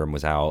Melvin Ingram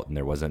was out and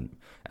there wasn't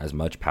as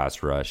much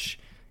pass rush,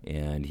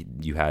 and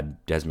you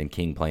had Desmond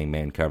King playing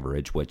man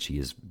coverage, which he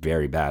is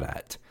very bad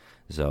at.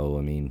 So,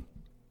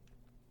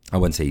 I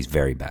wouldn't say he's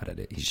very bad at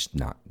it. He's just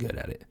not good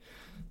at it.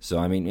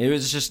 So,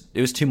 it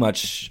was too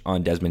much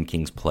on Desmond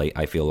King's plate,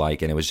 I feel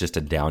like, and it was just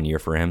a down year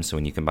for him. So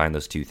when you combine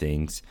those two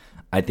things,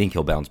 I think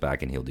he'll bounce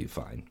back and he'll do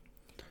fine.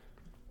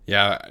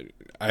 Yeah,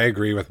 I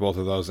agree with both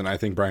of those, and I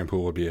think Brian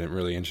Poole would be a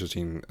really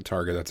interesting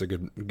target. That's a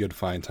good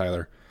find,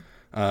 Tyler.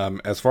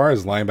 As far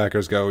as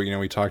linebackers go,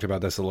 we talked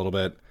about this a little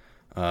bit.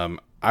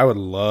 I would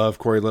love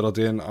Corey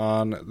Littleton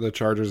on the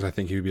Chargers. I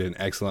think he would be an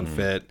excellent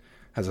fit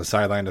as a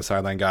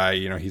sideline-to-sideline guy.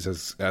 He's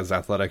as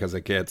athletic as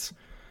it gets.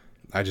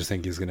 I just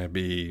think he's going to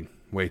be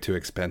way too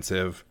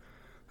expensive.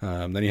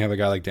 Then you have a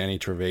guy like Danny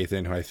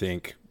Trevathan, who I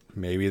think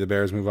maybe the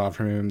Bears move on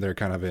from him. They're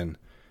kind of in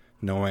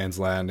no man's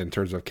land in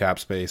terms of cap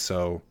space,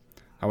 so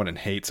I wouldn't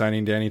hate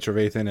signing Danny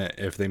Trevathan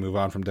if they move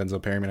on from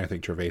Denzel Perryman. I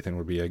think Trevathan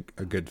would be a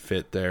good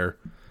fit there.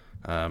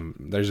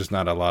 There's just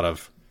not a lot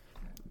of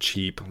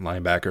cheap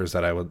linebackers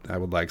that I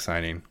would like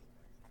signing.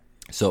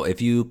 So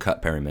if you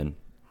cut Perryman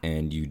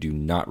and you do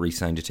not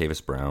re-sign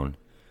Jatavis Brown,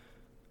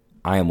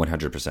 I am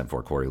 100%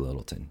 for Corey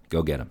Littleton.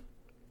 Go get him.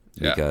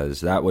 Yeah.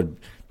 Because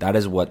that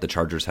is what the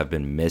Chargers have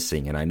been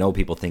missing. And I know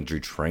people think Drew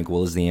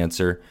Tranquill is the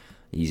answer.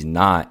 He's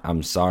not.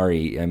 I'm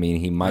sorry.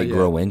 He might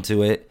grow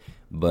into it.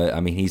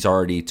 But, he's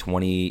already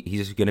 20.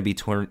 He's going to be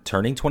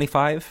turning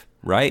 25,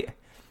 right?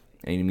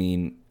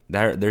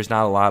 There's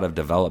not a lot of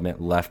development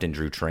left in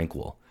Drew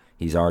Tranquill.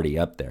 He's already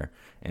up there.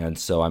 And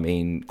so,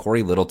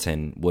 Corey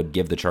Littleton would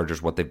give the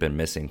Chargers what they've been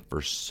missing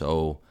for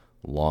so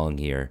long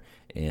here.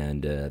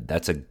 And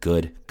that's a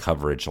good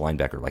coverage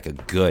linebacker, like a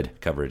good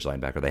coverage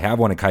linebacker. They have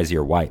one in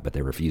Kaiser White, but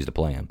they refuse to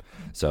play him.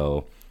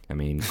 So,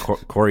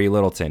 Corey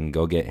Littleton,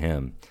 go get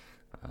him.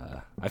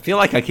 I feel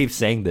like I keep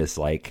saying this,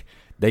 like,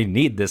 they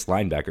need this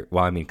linebacker.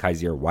 Well,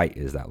 Kaiser White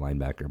is that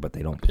linebacker, but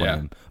they don't play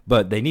him.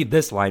 But they need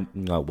this line.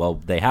 Well,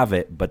 they have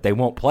it, but they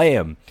won't play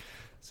him.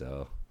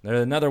 So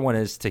another one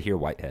is Tahir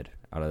Whitehead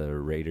out of the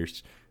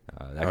Raiders.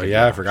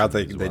 I forgot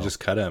they just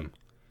cut him.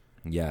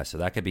 Yeah, so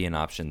that could be an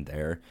option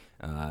there.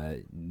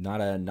 Not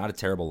a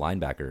terrible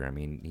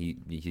linebacker.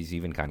 He's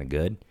even kind of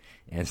good.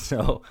 And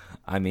so,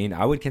 I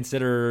would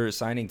consider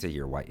signing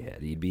Tahir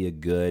Whitehead. He'd be a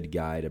good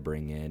guy to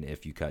bring in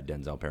if you cut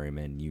Denzel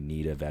Perryman. You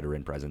need a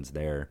veteran presence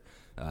there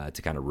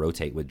to kind of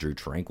rotate with Drew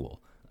Tranquill.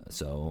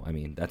 So,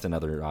 that's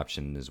another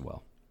option as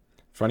well.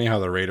 Funny how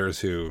the Raiders,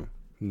 who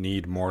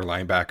need more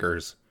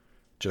linebackers,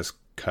 just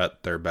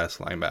cut their best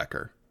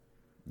linebacker.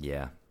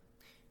 Yeah.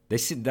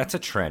 That's a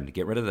trend.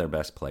 Get rid of their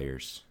best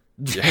players.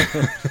 Yeah.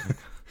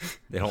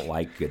 They don't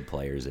like good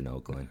players in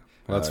Oakland.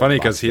 Well, it's funny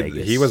because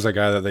he was a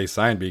guy that they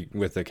signed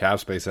with the cap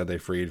space that they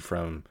freed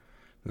from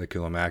the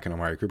Khalil Mack and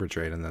Amari Cooper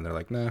trade, and then they're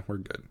like, nah, we're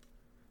good.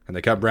 And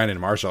they cut Brandon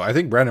Marshall. I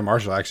think Brandon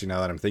Marshall, actually,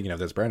 now that I'm thinking of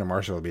this, Brandon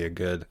Marshall would be a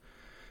good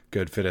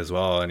fit as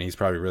well, and he's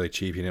probably really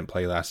cheap. He didn't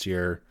play last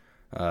year.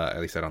 At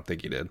least I don't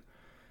think he did.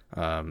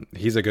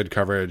 He's a good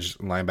coverage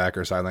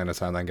linebacker,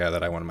 sideline-to-sideline guy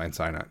that I wouldn't mind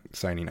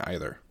signing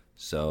either.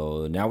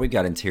 So now we've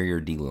got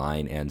interior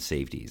D-line and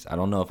safeties. I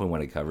don't know if we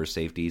want to cover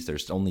safeties.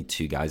 There's only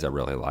two guys I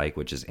really like,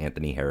 which is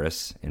Anthony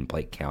Harris and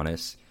Blake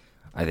Countess.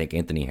 I think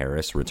Anthony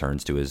Harris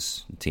returns to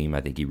his team.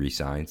 I think he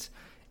resigns.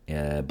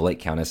 Blake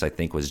Countess, I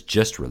think, was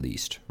just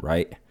released,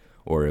 right?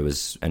 Or it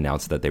was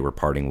announced that they were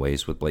parting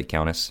ways with Blake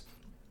Countess.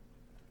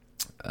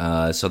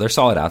 So they're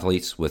solid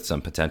athletes with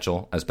some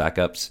potential as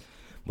backups.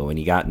 But when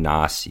you got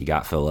Nas, you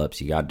got Phillips,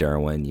 you got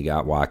Derwin, you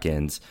got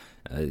Watkins,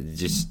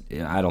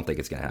 I don't think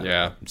it's going to happen.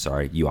 Yeah. I'm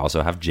sorry. You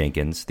also have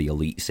Jenkins, the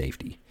elite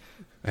safety.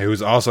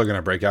 Who's also going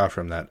to break out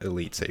from that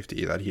elite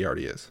safety that he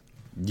already is.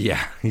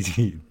 Yeah,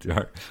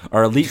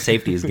 our elite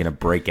safety is going to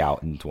break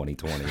out in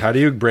 2020. How do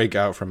you break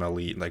out from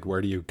elite? Like,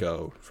 where do you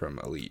go from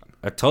elite?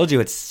 I told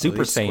you it's Super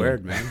Elite Saiyan.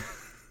 squared, man.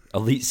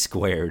 Elite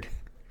squared.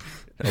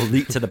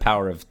 Elite to the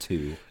power of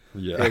 2.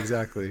 Yeah,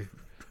 Exactly.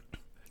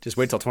 Just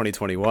wait till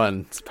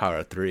 2021. It's power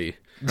of 3.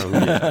 Oh,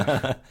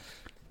 yeah.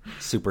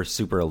 Super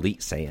elite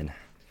Saiyan.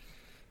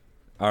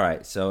 All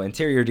right, so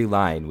interior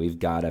D-line, we've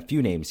got a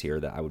few names here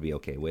that I would be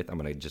okay with. I'm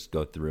going to just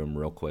go through them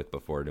real quick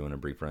before doing a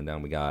brief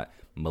rundown. We got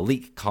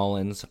Malik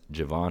Collins,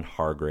 Javon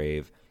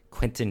Hargrave,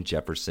 Quentin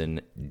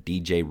Jefferson,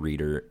 DJ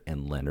Reader,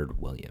 and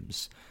Leonard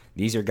Williams.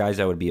 These are guys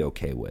I would be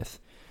okay with.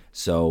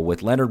 So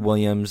with Leonard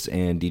Williams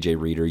and DJ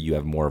Reader, you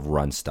have more of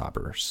run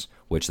stoppers,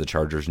 which the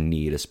Chargers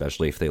need,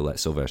 especially if they let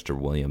Sylvester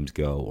Williams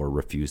go or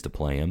refuse to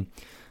play him.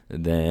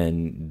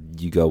 Then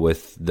you go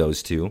with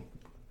those two.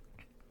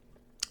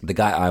 The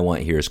guy I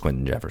want here is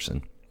Quentin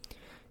Jefferson.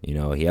 You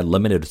know, he had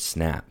limited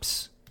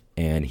snaps,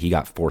 and he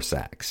got 4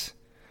 sacks.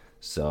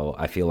 So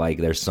I feel like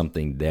there's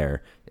something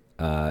there.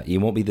 He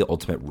won't be the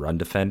ultimate run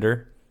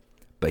defender,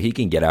 but he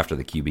can get after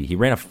the QB. He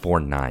ran a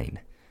 4.9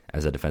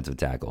 as a defensive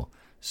tackle.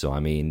 So, I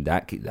mean,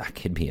 that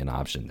could be an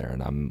option there,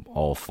 and I'm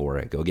all for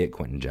it. Go get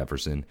Quentin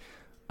Jefferson.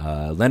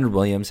 Leonard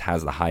Williams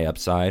has the high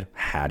upside.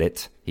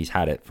 He's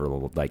had it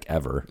for, like,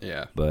 ever.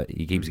 Yeah. But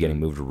he keeps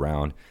getting moved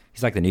around.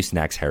 He's like the new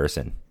Snacks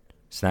Harrison.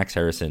 Snacks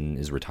Harrison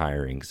is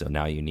retiring, so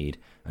now you need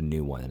a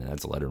new one, and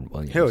that's Leonard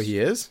Williams. Oh, he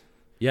is?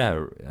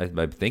 Yeah,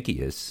 I think he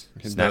is.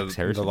 Snacks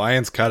Harrison. The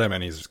Lions cut him,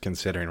 and he's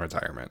considering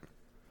retirement.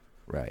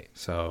 Right.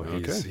 So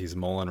he's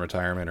mulling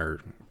retirement or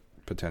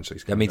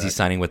potentially. That means he's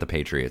signing with the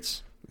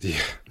Patriots.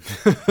 Yeah.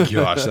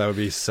 Gosh, that would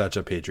be such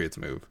a Patriots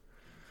move.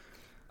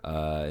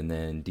 And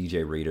then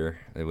DJ Reader,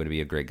 it would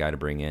be a great guy to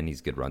bring in. He's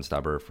a good run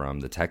stopper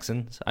from the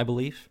Texans, I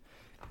believe.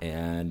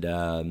 And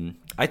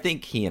I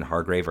think he and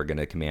Hargrave are going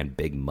to command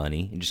big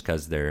money just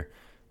because they're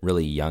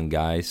really young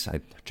guys.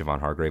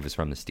 Javon Hargrave is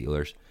from the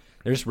Steelers.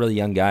 They're just really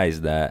young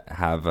guys that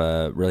have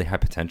really high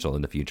potential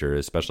in the future,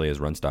 especially as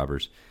run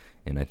stoppers.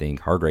 And I think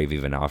Hargrave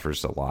even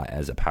offers a lot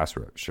as a pass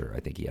rusher. I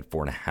think he had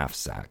 4.5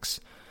 sacks.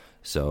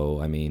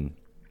 So, I mean,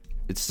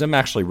 it's some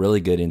actually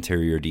really good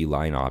interior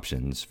D-line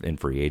options in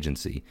free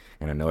agency.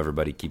 And I know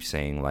everybody keeps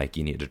saying, like,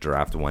 you need to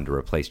draft one to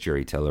replace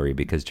Jerry Tillery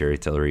because Jerry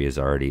Tillery is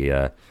already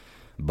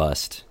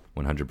bust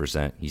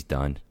 100%. He's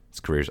done. His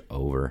career's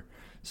over.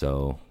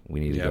 So we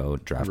need to go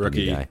draft a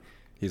new guy.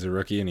 He's a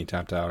rookie and he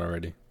tapped out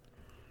already.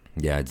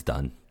 Yeah, it's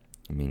done.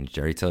 I mean,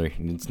 Jerry Tillery,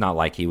 it's not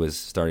like he was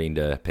starting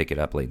to pick it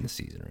up late in the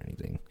season or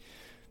anything.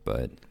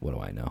 But what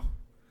do I know?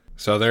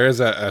 So there is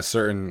a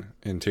certain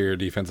interior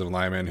defensive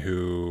lineman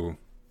who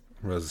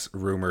was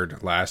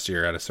rumored last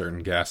year at a certain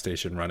gas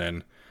station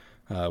run-in.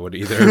 Would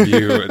either of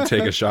you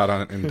take a shot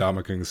on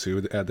Ndamukong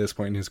Suh at this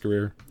point in his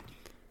career?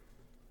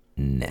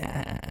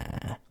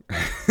 Nah.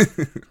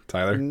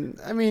 Tyler?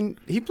 I mean,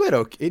 he played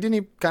okay. Didn't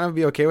he kind of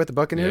be okay with the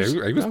Buccaneers?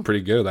 Yeah, he was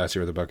pretty good last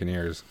year with the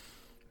Buccaneers.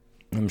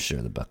 I'm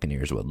sure the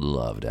Buccaneers would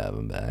love to have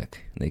him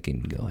back. They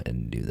can go ahead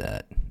and do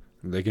that.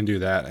 They can do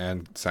that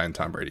and sign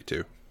Tom Brady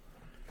too.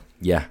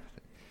 Yeah.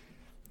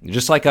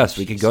 Just like us,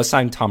 we could go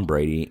sign Tom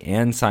Brady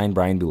and sign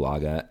Brian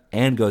Bulaga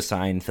and go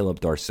sign Philip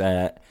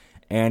Dorsett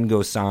and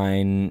go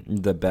sign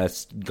the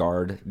best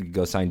guard. We could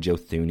go sign Joe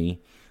Thuney.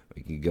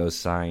 We could go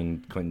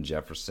sign Quentin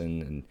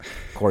Jefferson and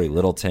Corey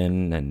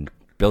Littleton and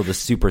build a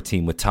super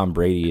team with Tom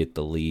Brady at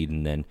the lead.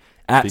 And then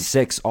at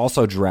 6,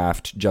 also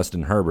draft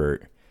Justin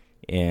Herbert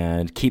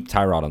and keep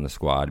Tyrod on the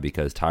squad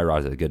because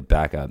Tyrod's a good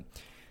backup.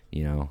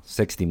 You know,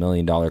 $60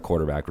 million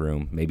quarterback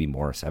room, maybe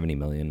more, $70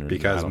 million.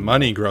 Because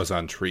money grows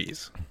on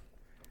trees.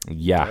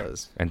 Yeah,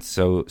 and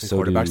so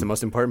quarterback's the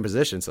most important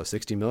position, so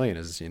 $60 million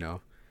is,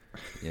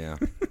 yeah,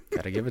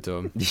 gotta give it to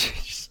him.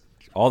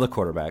 All the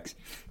quarterbacks.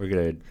 We're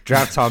gonna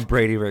draft Tom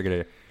Brady. We're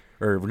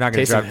not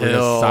gonna draft. We're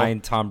gonna sign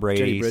Tom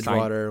Brady, Teddy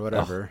Bridgewater,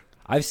 whatever.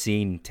 I've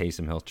seen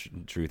Taysom Hill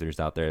truthers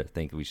out there that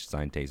think we should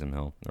sign Taysom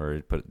Hill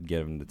or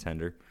get him to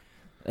tender.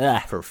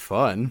 For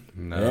fun.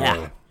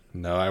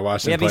 No, I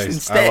watched him play.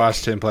 I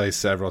watched him play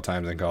several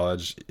times in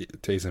college.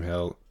 Taysom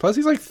Hill. Plus,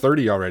 he's like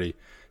 30 already.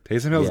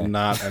 Taysom Hill's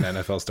not an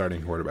NFL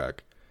starting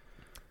quarterback.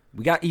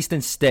 We got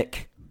Easton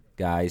Stick,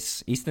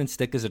 guys. Easton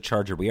Stick is a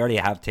Charger. We already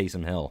have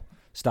Taysom Hill.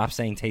 Stop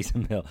saying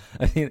Taysom Hill.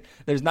 I mean,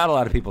 there's not a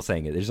lot of people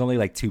saying it. There's only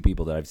like 2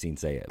 people that I've seen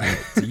say it.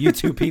 So you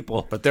 2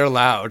 people. But they're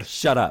loud.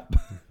 Shut up.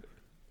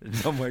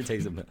 No more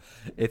Taysom Hill.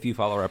 If you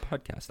follow our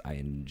podcast, I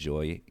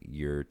enjoy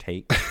your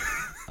take,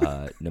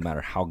 no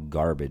matter how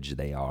garbage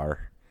they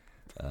are.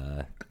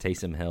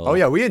 Taysom Hill. Oh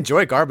yeah, we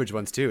enjoy garbage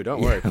ones too.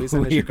 Don't worry. Please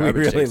finish your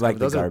garbage really takes. like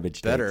Those the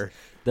garbage better. takes.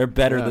 They're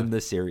better than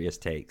the serious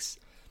takes.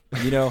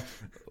 You know,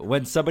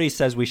 when somebody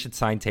says we should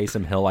sign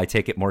Taysom Hill, I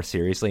take it more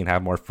seriously and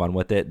have more fun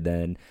with it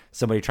than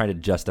somebody trying to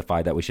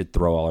justify that we should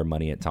throw all our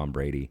money at Tom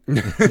Brady.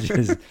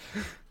 Just,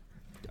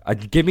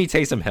 give me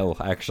Taysom Hill,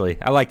 actually.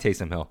 I like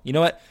Taysom Hill. You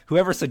know what?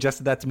 Whoever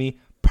suggested that to me,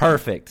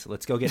 perfect.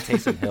 Let's go get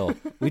Taysom Hill.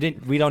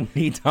 We don't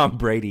need Tom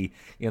Brady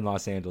in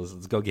Los Angeles.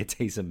 Let's go get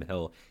Taysom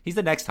Hill. He's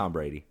the next Tom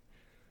Brady.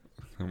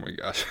 Oh my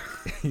gosh.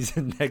 He's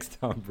the next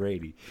Tom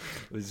Brady.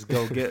 Let's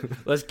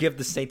give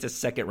the Saints a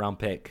second round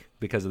pick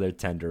because of their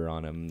tender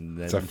on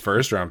him. It's a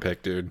first round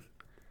pick, dude.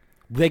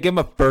 They give him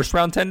a first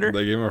round tender?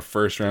 They gave him a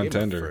first round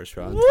tender.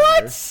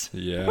 What?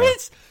 Yeah.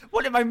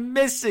 What am I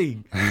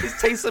missing? Is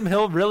Taysom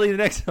Hill really the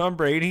next Tom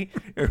Brady?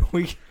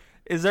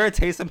 Is there a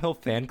Taysom Hill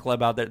fan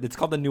club out there? It's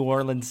called the New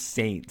Orleans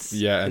Saints.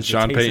 Yeah, and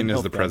Sean Payton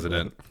is the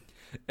president.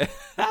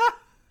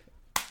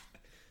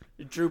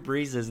 Drew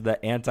Brees is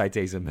the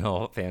anti-Taysom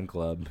Hill fan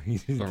club.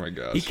 Oh my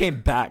gosh. He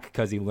came back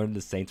because he learned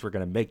the Saints were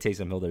going to make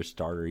Taysom Hill their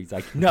starter. He's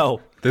like,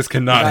 no, this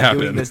cannot we're not happen.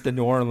 doing this to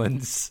New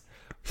Orleans.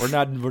 We're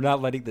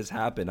not letting this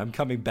happen. I'm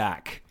coming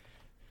back.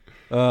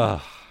 I'm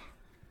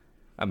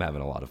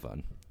having a lot of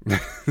fun.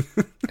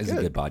 It's a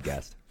good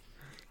podcast.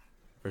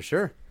 For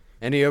sure.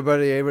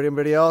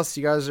 Anybody else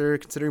you guys are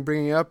considering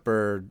bringing up,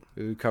 or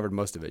we covered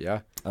most of it? Yeah.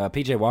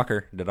 PJ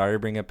Walker. Did I already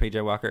bring up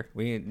PJ Walker?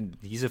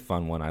 He's a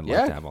fun one. I'd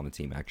like to have on the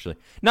team. Actually,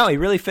 no, he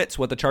really fits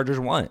what the Chargers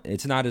want.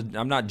 It's not.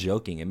 I'm not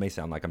joking. It may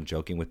sound like I'm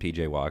joking with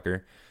PJ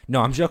Walker.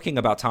 No, I'm joking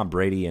about Tom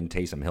Brady and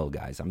Taysom Hill,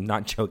 guys. I'm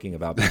not joking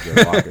about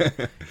PJ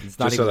Walker. It's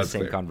not even the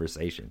same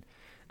conversation.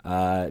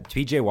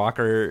 PJ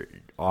Walker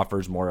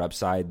offers more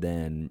upside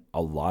than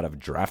a lot of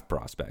draft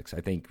prospects. I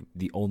think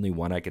the only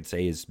one I could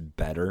say is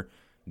better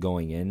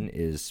going in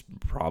is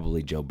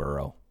probably Joe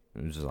Burrow.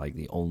 It's just like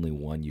the only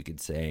one you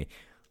could say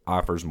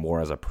offers more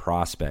as a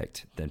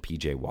prospect than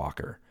PJ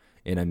Walker.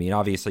 And I mean,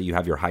 obviously you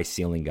have your high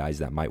ceiling guys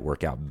that might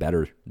work out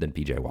better than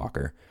PJ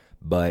Walker,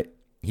 but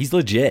he's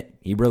legit.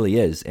 He really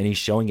is. And he's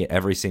showing it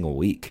every single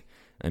week.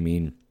 I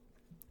mean,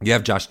 you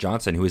have Josh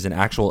Johnson, who is an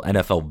actual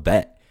NFL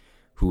vet,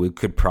 who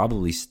could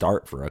probably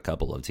start for a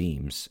couple of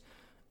teams.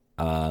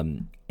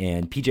 And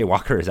PJ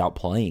Walker is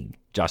outplaying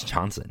Josh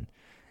Johnson.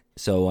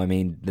 So, I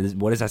mean,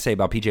 what does that say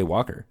about PJ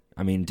Walker?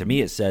 I mean, to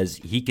me, it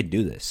says he could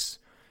do this.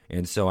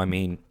 And so, I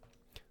mean,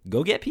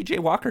 go get PJ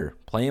Walker.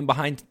 Play him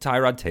behind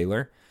Tyrod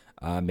Taylor.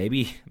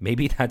 Maybe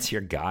that's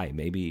your guy.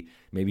 Maybe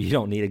you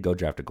don't need to go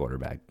draft a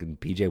quarterback.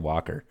 PJ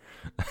Walker.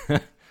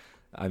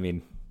 I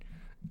mean,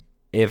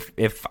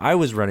 if I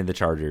was running the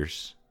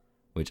Chargers,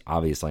 which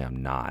obviously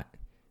I'm not,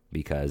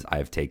 because I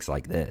have takes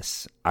like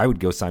this, I would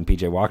go sign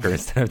PJ Walker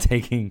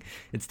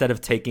instead of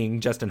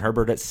taking Justin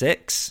Herbert at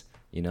 6.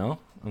 You know,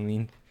 I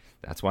mean,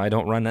 that's why I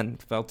don't run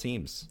NFL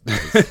teams.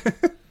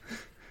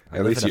 I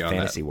live in a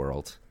fantasy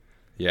world.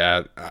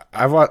 Yeah,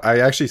 I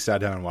actually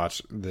sat down and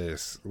watched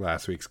this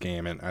last week's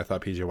game, and I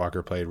thought PJ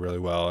Walker played really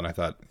well, and I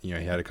thought, you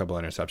know, he had a couple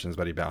interceptions,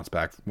 but he bounced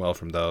back well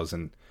from those,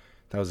 and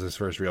that was his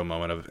first real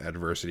moment of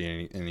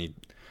adversity, and he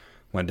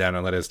went down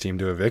and led his team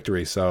to a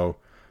victory. So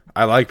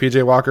I like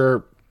PJ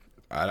Walker.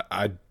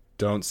 I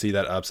don't see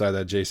that upside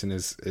that Jason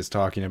is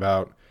talking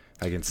about.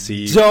 I can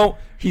see. So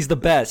he's the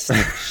best.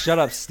 Shut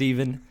up,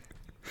 Steven.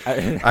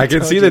 I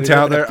can see the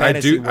talent there. I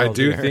do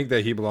think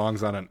that he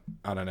belongs on an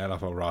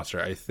NFL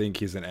roster. I think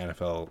he's an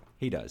NFL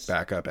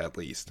backup at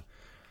least.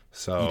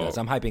 So he does.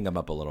 I'm hyping him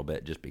up a little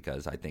bit just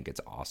because I think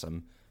it's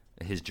awesome,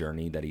 his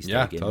journey that he's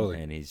taken,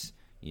 totally. And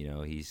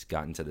he's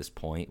gotten to this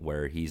point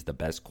where he's the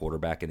best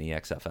quarterback in the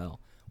XFL,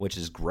 which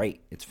is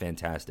great. It's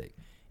fantastic.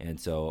 And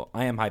so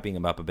I am hyping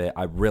him up a bit.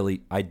 I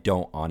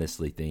don't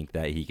honestly think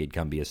that he could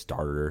come be a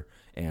starter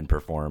and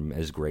perform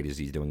as great as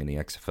he's doing in the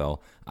XFL.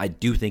 I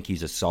do think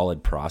he's a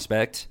solid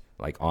prospect.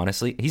 Like,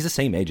 honestly, he's the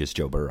same age as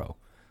Joe Burrow.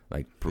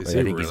 Like, I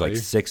think he's like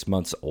 6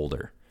 months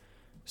older.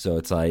 So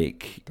it's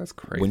like, that's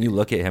crazy. When you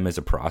look at him as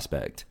a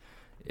prospect,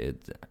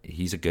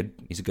 he's a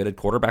good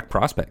quarterback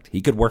prospect. He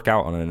could work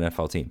out on an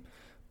NFL team.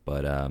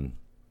 But I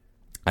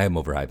am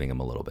overhyping him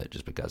a little bit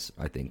just because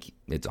I think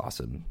it's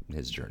awesome,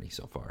 his journey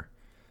so far.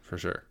 For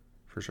sure.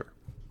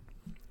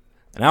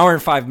 An hour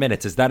and 5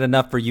 minutes. Is that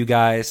enough for you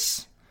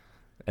guys?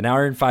 An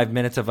hour and 5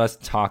 minutes of us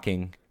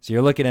talking. So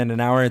you're looking at an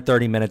hour and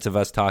 30 minutes of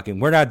us talking.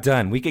 We're not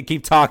done. We could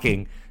keep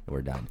talking.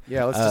 We're done.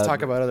 Yeah, let's just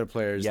talk about other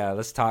players. Yeah,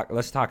 let's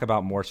talk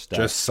about more stuff.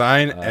 Just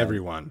sign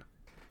everyone.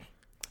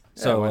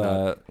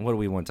 So what do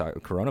we want to talk?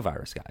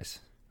 Coronavirus, guys.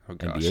 Oh,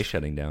 gosh. NBA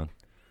shutting down.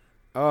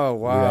 Oh,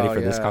 wow. You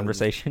ready for this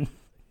conversation?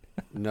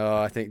 No,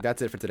 I think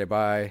that's it for today.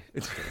 Bye.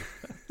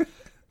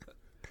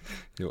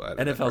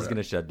 NFL's going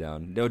to shut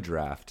down. No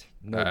draft.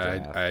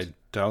 I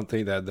don't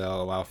think that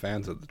they'll allow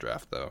fans at the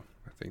draft, though.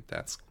 I think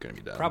that's going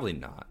to be done. Probably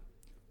not.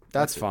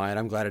 That's fine.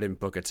 I'm glad I didn't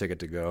book a ticket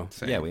to go.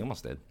 Same. Yeah, we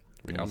almost did.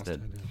 Almost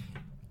did.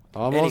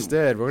 Almost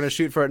did. We're going to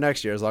shoot for it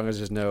next year as long as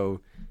there's no,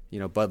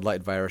 Bud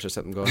Light virus or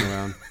something going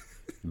around.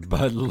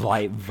 Bud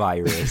Light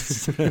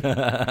virus.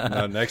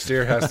 No, next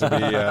year has to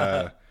be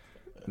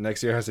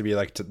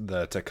like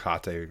the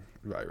Tecate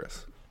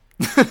virus.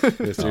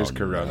 This year's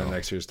Corona. No.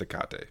 Next year's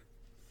Tecate.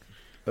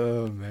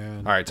 Oh,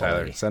 man. All right,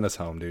 Tyler, send us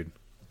home, dude.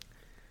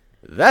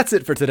 That's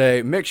it for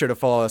today. Make sure to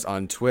follow us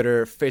on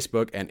Twitter,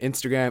 Facebook, and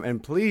Instagram.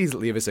 And please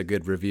leave us a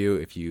good review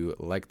if you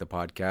like the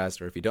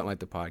podcast. Or if you don't like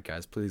the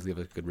podcast, please leave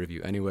us a good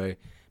review anyway,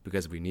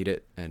 because we need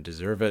it and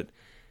deserve it.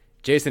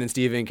 Jason and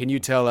Steven, can you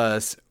tell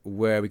us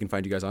where we can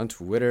find you guys on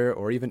Twitter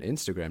or even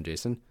Instagram,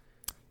 Jason?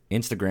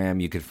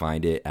 Instagram, you could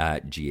find it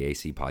at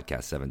GAC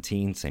Podcast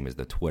 17, same as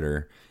the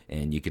Twitter.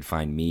 And you could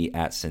find me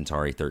at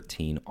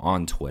Centauri13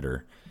 on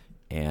Twitter.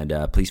 And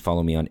please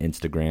follow me on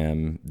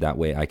Instagram. That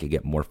way I could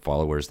get more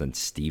followers than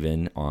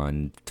Steven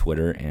on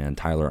Twitter and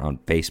Tyler on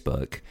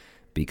Facebook,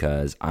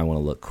 because I want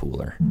to look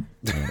cooler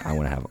and I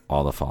want to have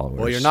all the followers.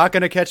 Well, you're not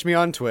going to catch me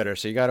on Twitter,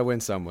 so you got to win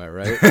somewhere,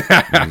 right?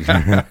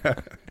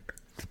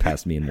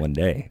 Passed me in one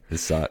day.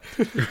 This sucked.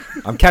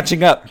 I'm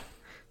catching up.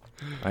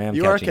 I am.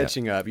 You are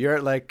catching up. You're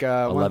at like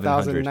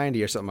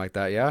 1,090 or something like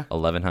that, yeah?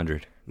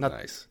 1,100.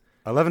 Nice.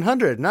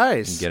 1,100,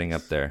 nice. I'm getting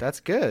up there. That's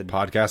good.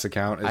 Podcast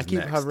account is I keep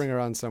next. hovering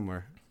around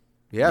somewhere.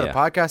 Yeah, the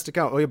podcast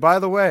account. Oh, by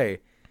the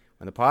way,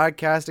 when the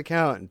podcast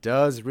account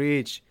does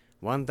reach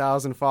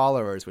 1,000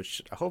 followers,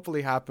 which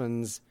hopefully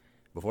happens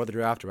before the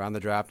draft, around the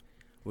draft,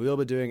 we'll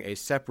be doing a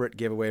separate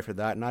giveaway for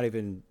that. It's not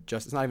even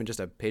just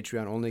a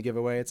Patreon only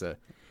giveaway. It's a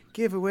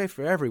giveaway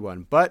for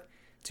everyone. But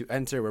to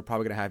enter, we're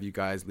probably going to have you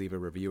guys leave a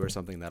review or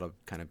something. That'll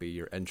kind of be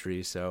your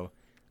entry. So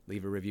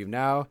leave a review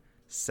now,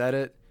 set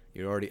it.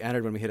 You're already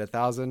entered when we hit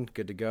 1,000.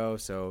 Good to go.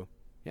 So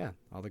yeah,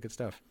 all the good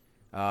stuff.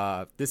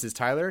 This is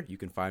Tyler. You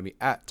can find me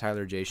at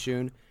Tyler J.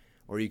 Schoon,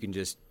 or you can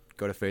just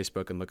go to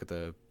Facebook and look at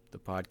the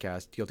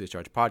podcast, Guilty as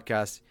Charged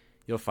podcast.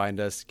 You'll find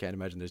us. Can't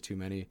imagine there's too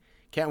many.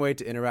 Can't wait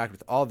to interact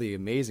with all the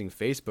amazing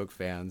Facebook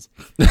fans.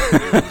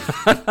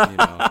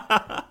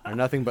 Are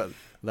nothing but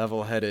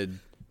level-headed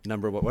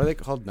what are they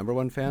called? Number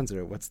one fans,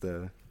 or what's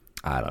the?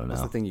 I don't know.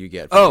 What's the thing you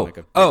get? From like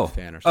a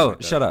fan or something like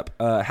that? Shut up.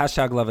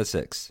 Hashtag Love at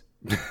 6.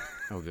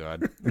 Oh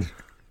God.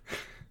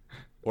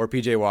 Or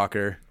PJ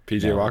Walker.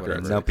 PJ Walker.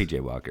 No, PJ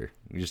Walker.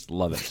 We just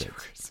love it.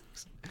 6.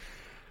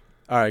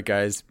 All right,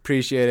 guys.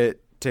 Appreciate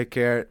it. Take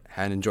care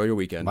and enjoy your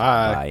weekend.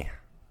 Bye.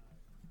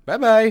 Bye.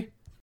 Bye-bye.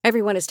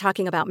 Everyone is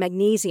talking about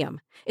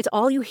magnesium. It's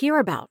all you hear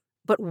about.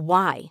 But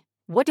why?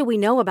 What do we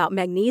know about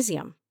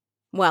magnesium?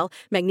 Well,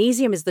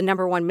 magnesium is the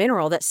number one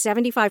mineral that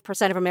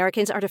 75% of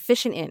Americans are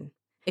deficient in.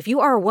 If you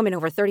are a woman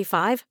over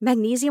 35,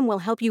 magnesium will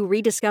help you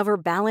rediscover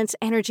balance,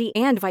 energy,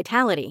 and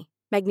vitality.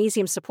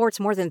 Magnesium supports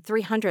more than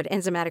 300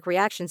 enzymatic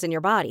reactions in your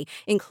body,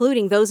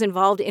 including those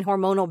involved in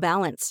hormonal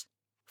balance.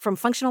 From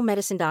functional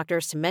medicine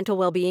doctors to mental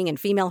well-being and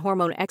female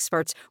hormone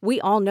experts,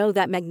 we all know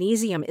that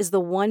magnesium is the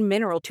one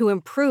mineral to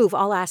improve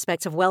all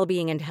aspects of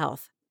well-being and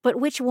health. But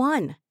which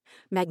one?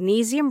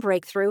 Magnesium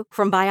Breakthrough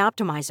from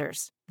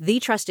Bioptimizers, the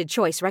trusted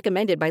choice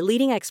recommended by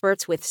leading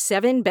experts with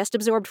 7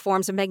 best-absorbed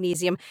forms of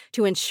magnesium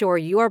to ensure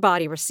your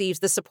body receives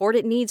the support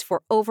it needs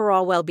for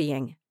overall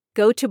well-being.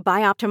 Go to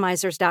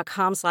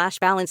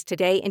bioptimizers.com/balance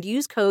today and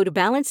use code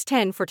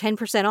BALANCE10 for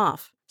 10%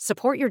 off.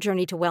 Support your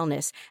journey to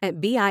wellness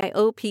at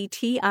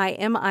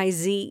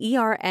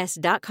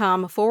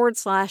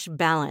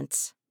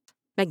bioptimizers.com/balance.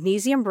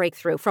 Magnesium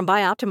Breakthrough from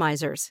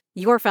Bioptimizers,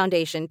 your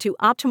foundation to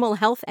optimal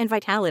health and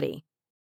vitality.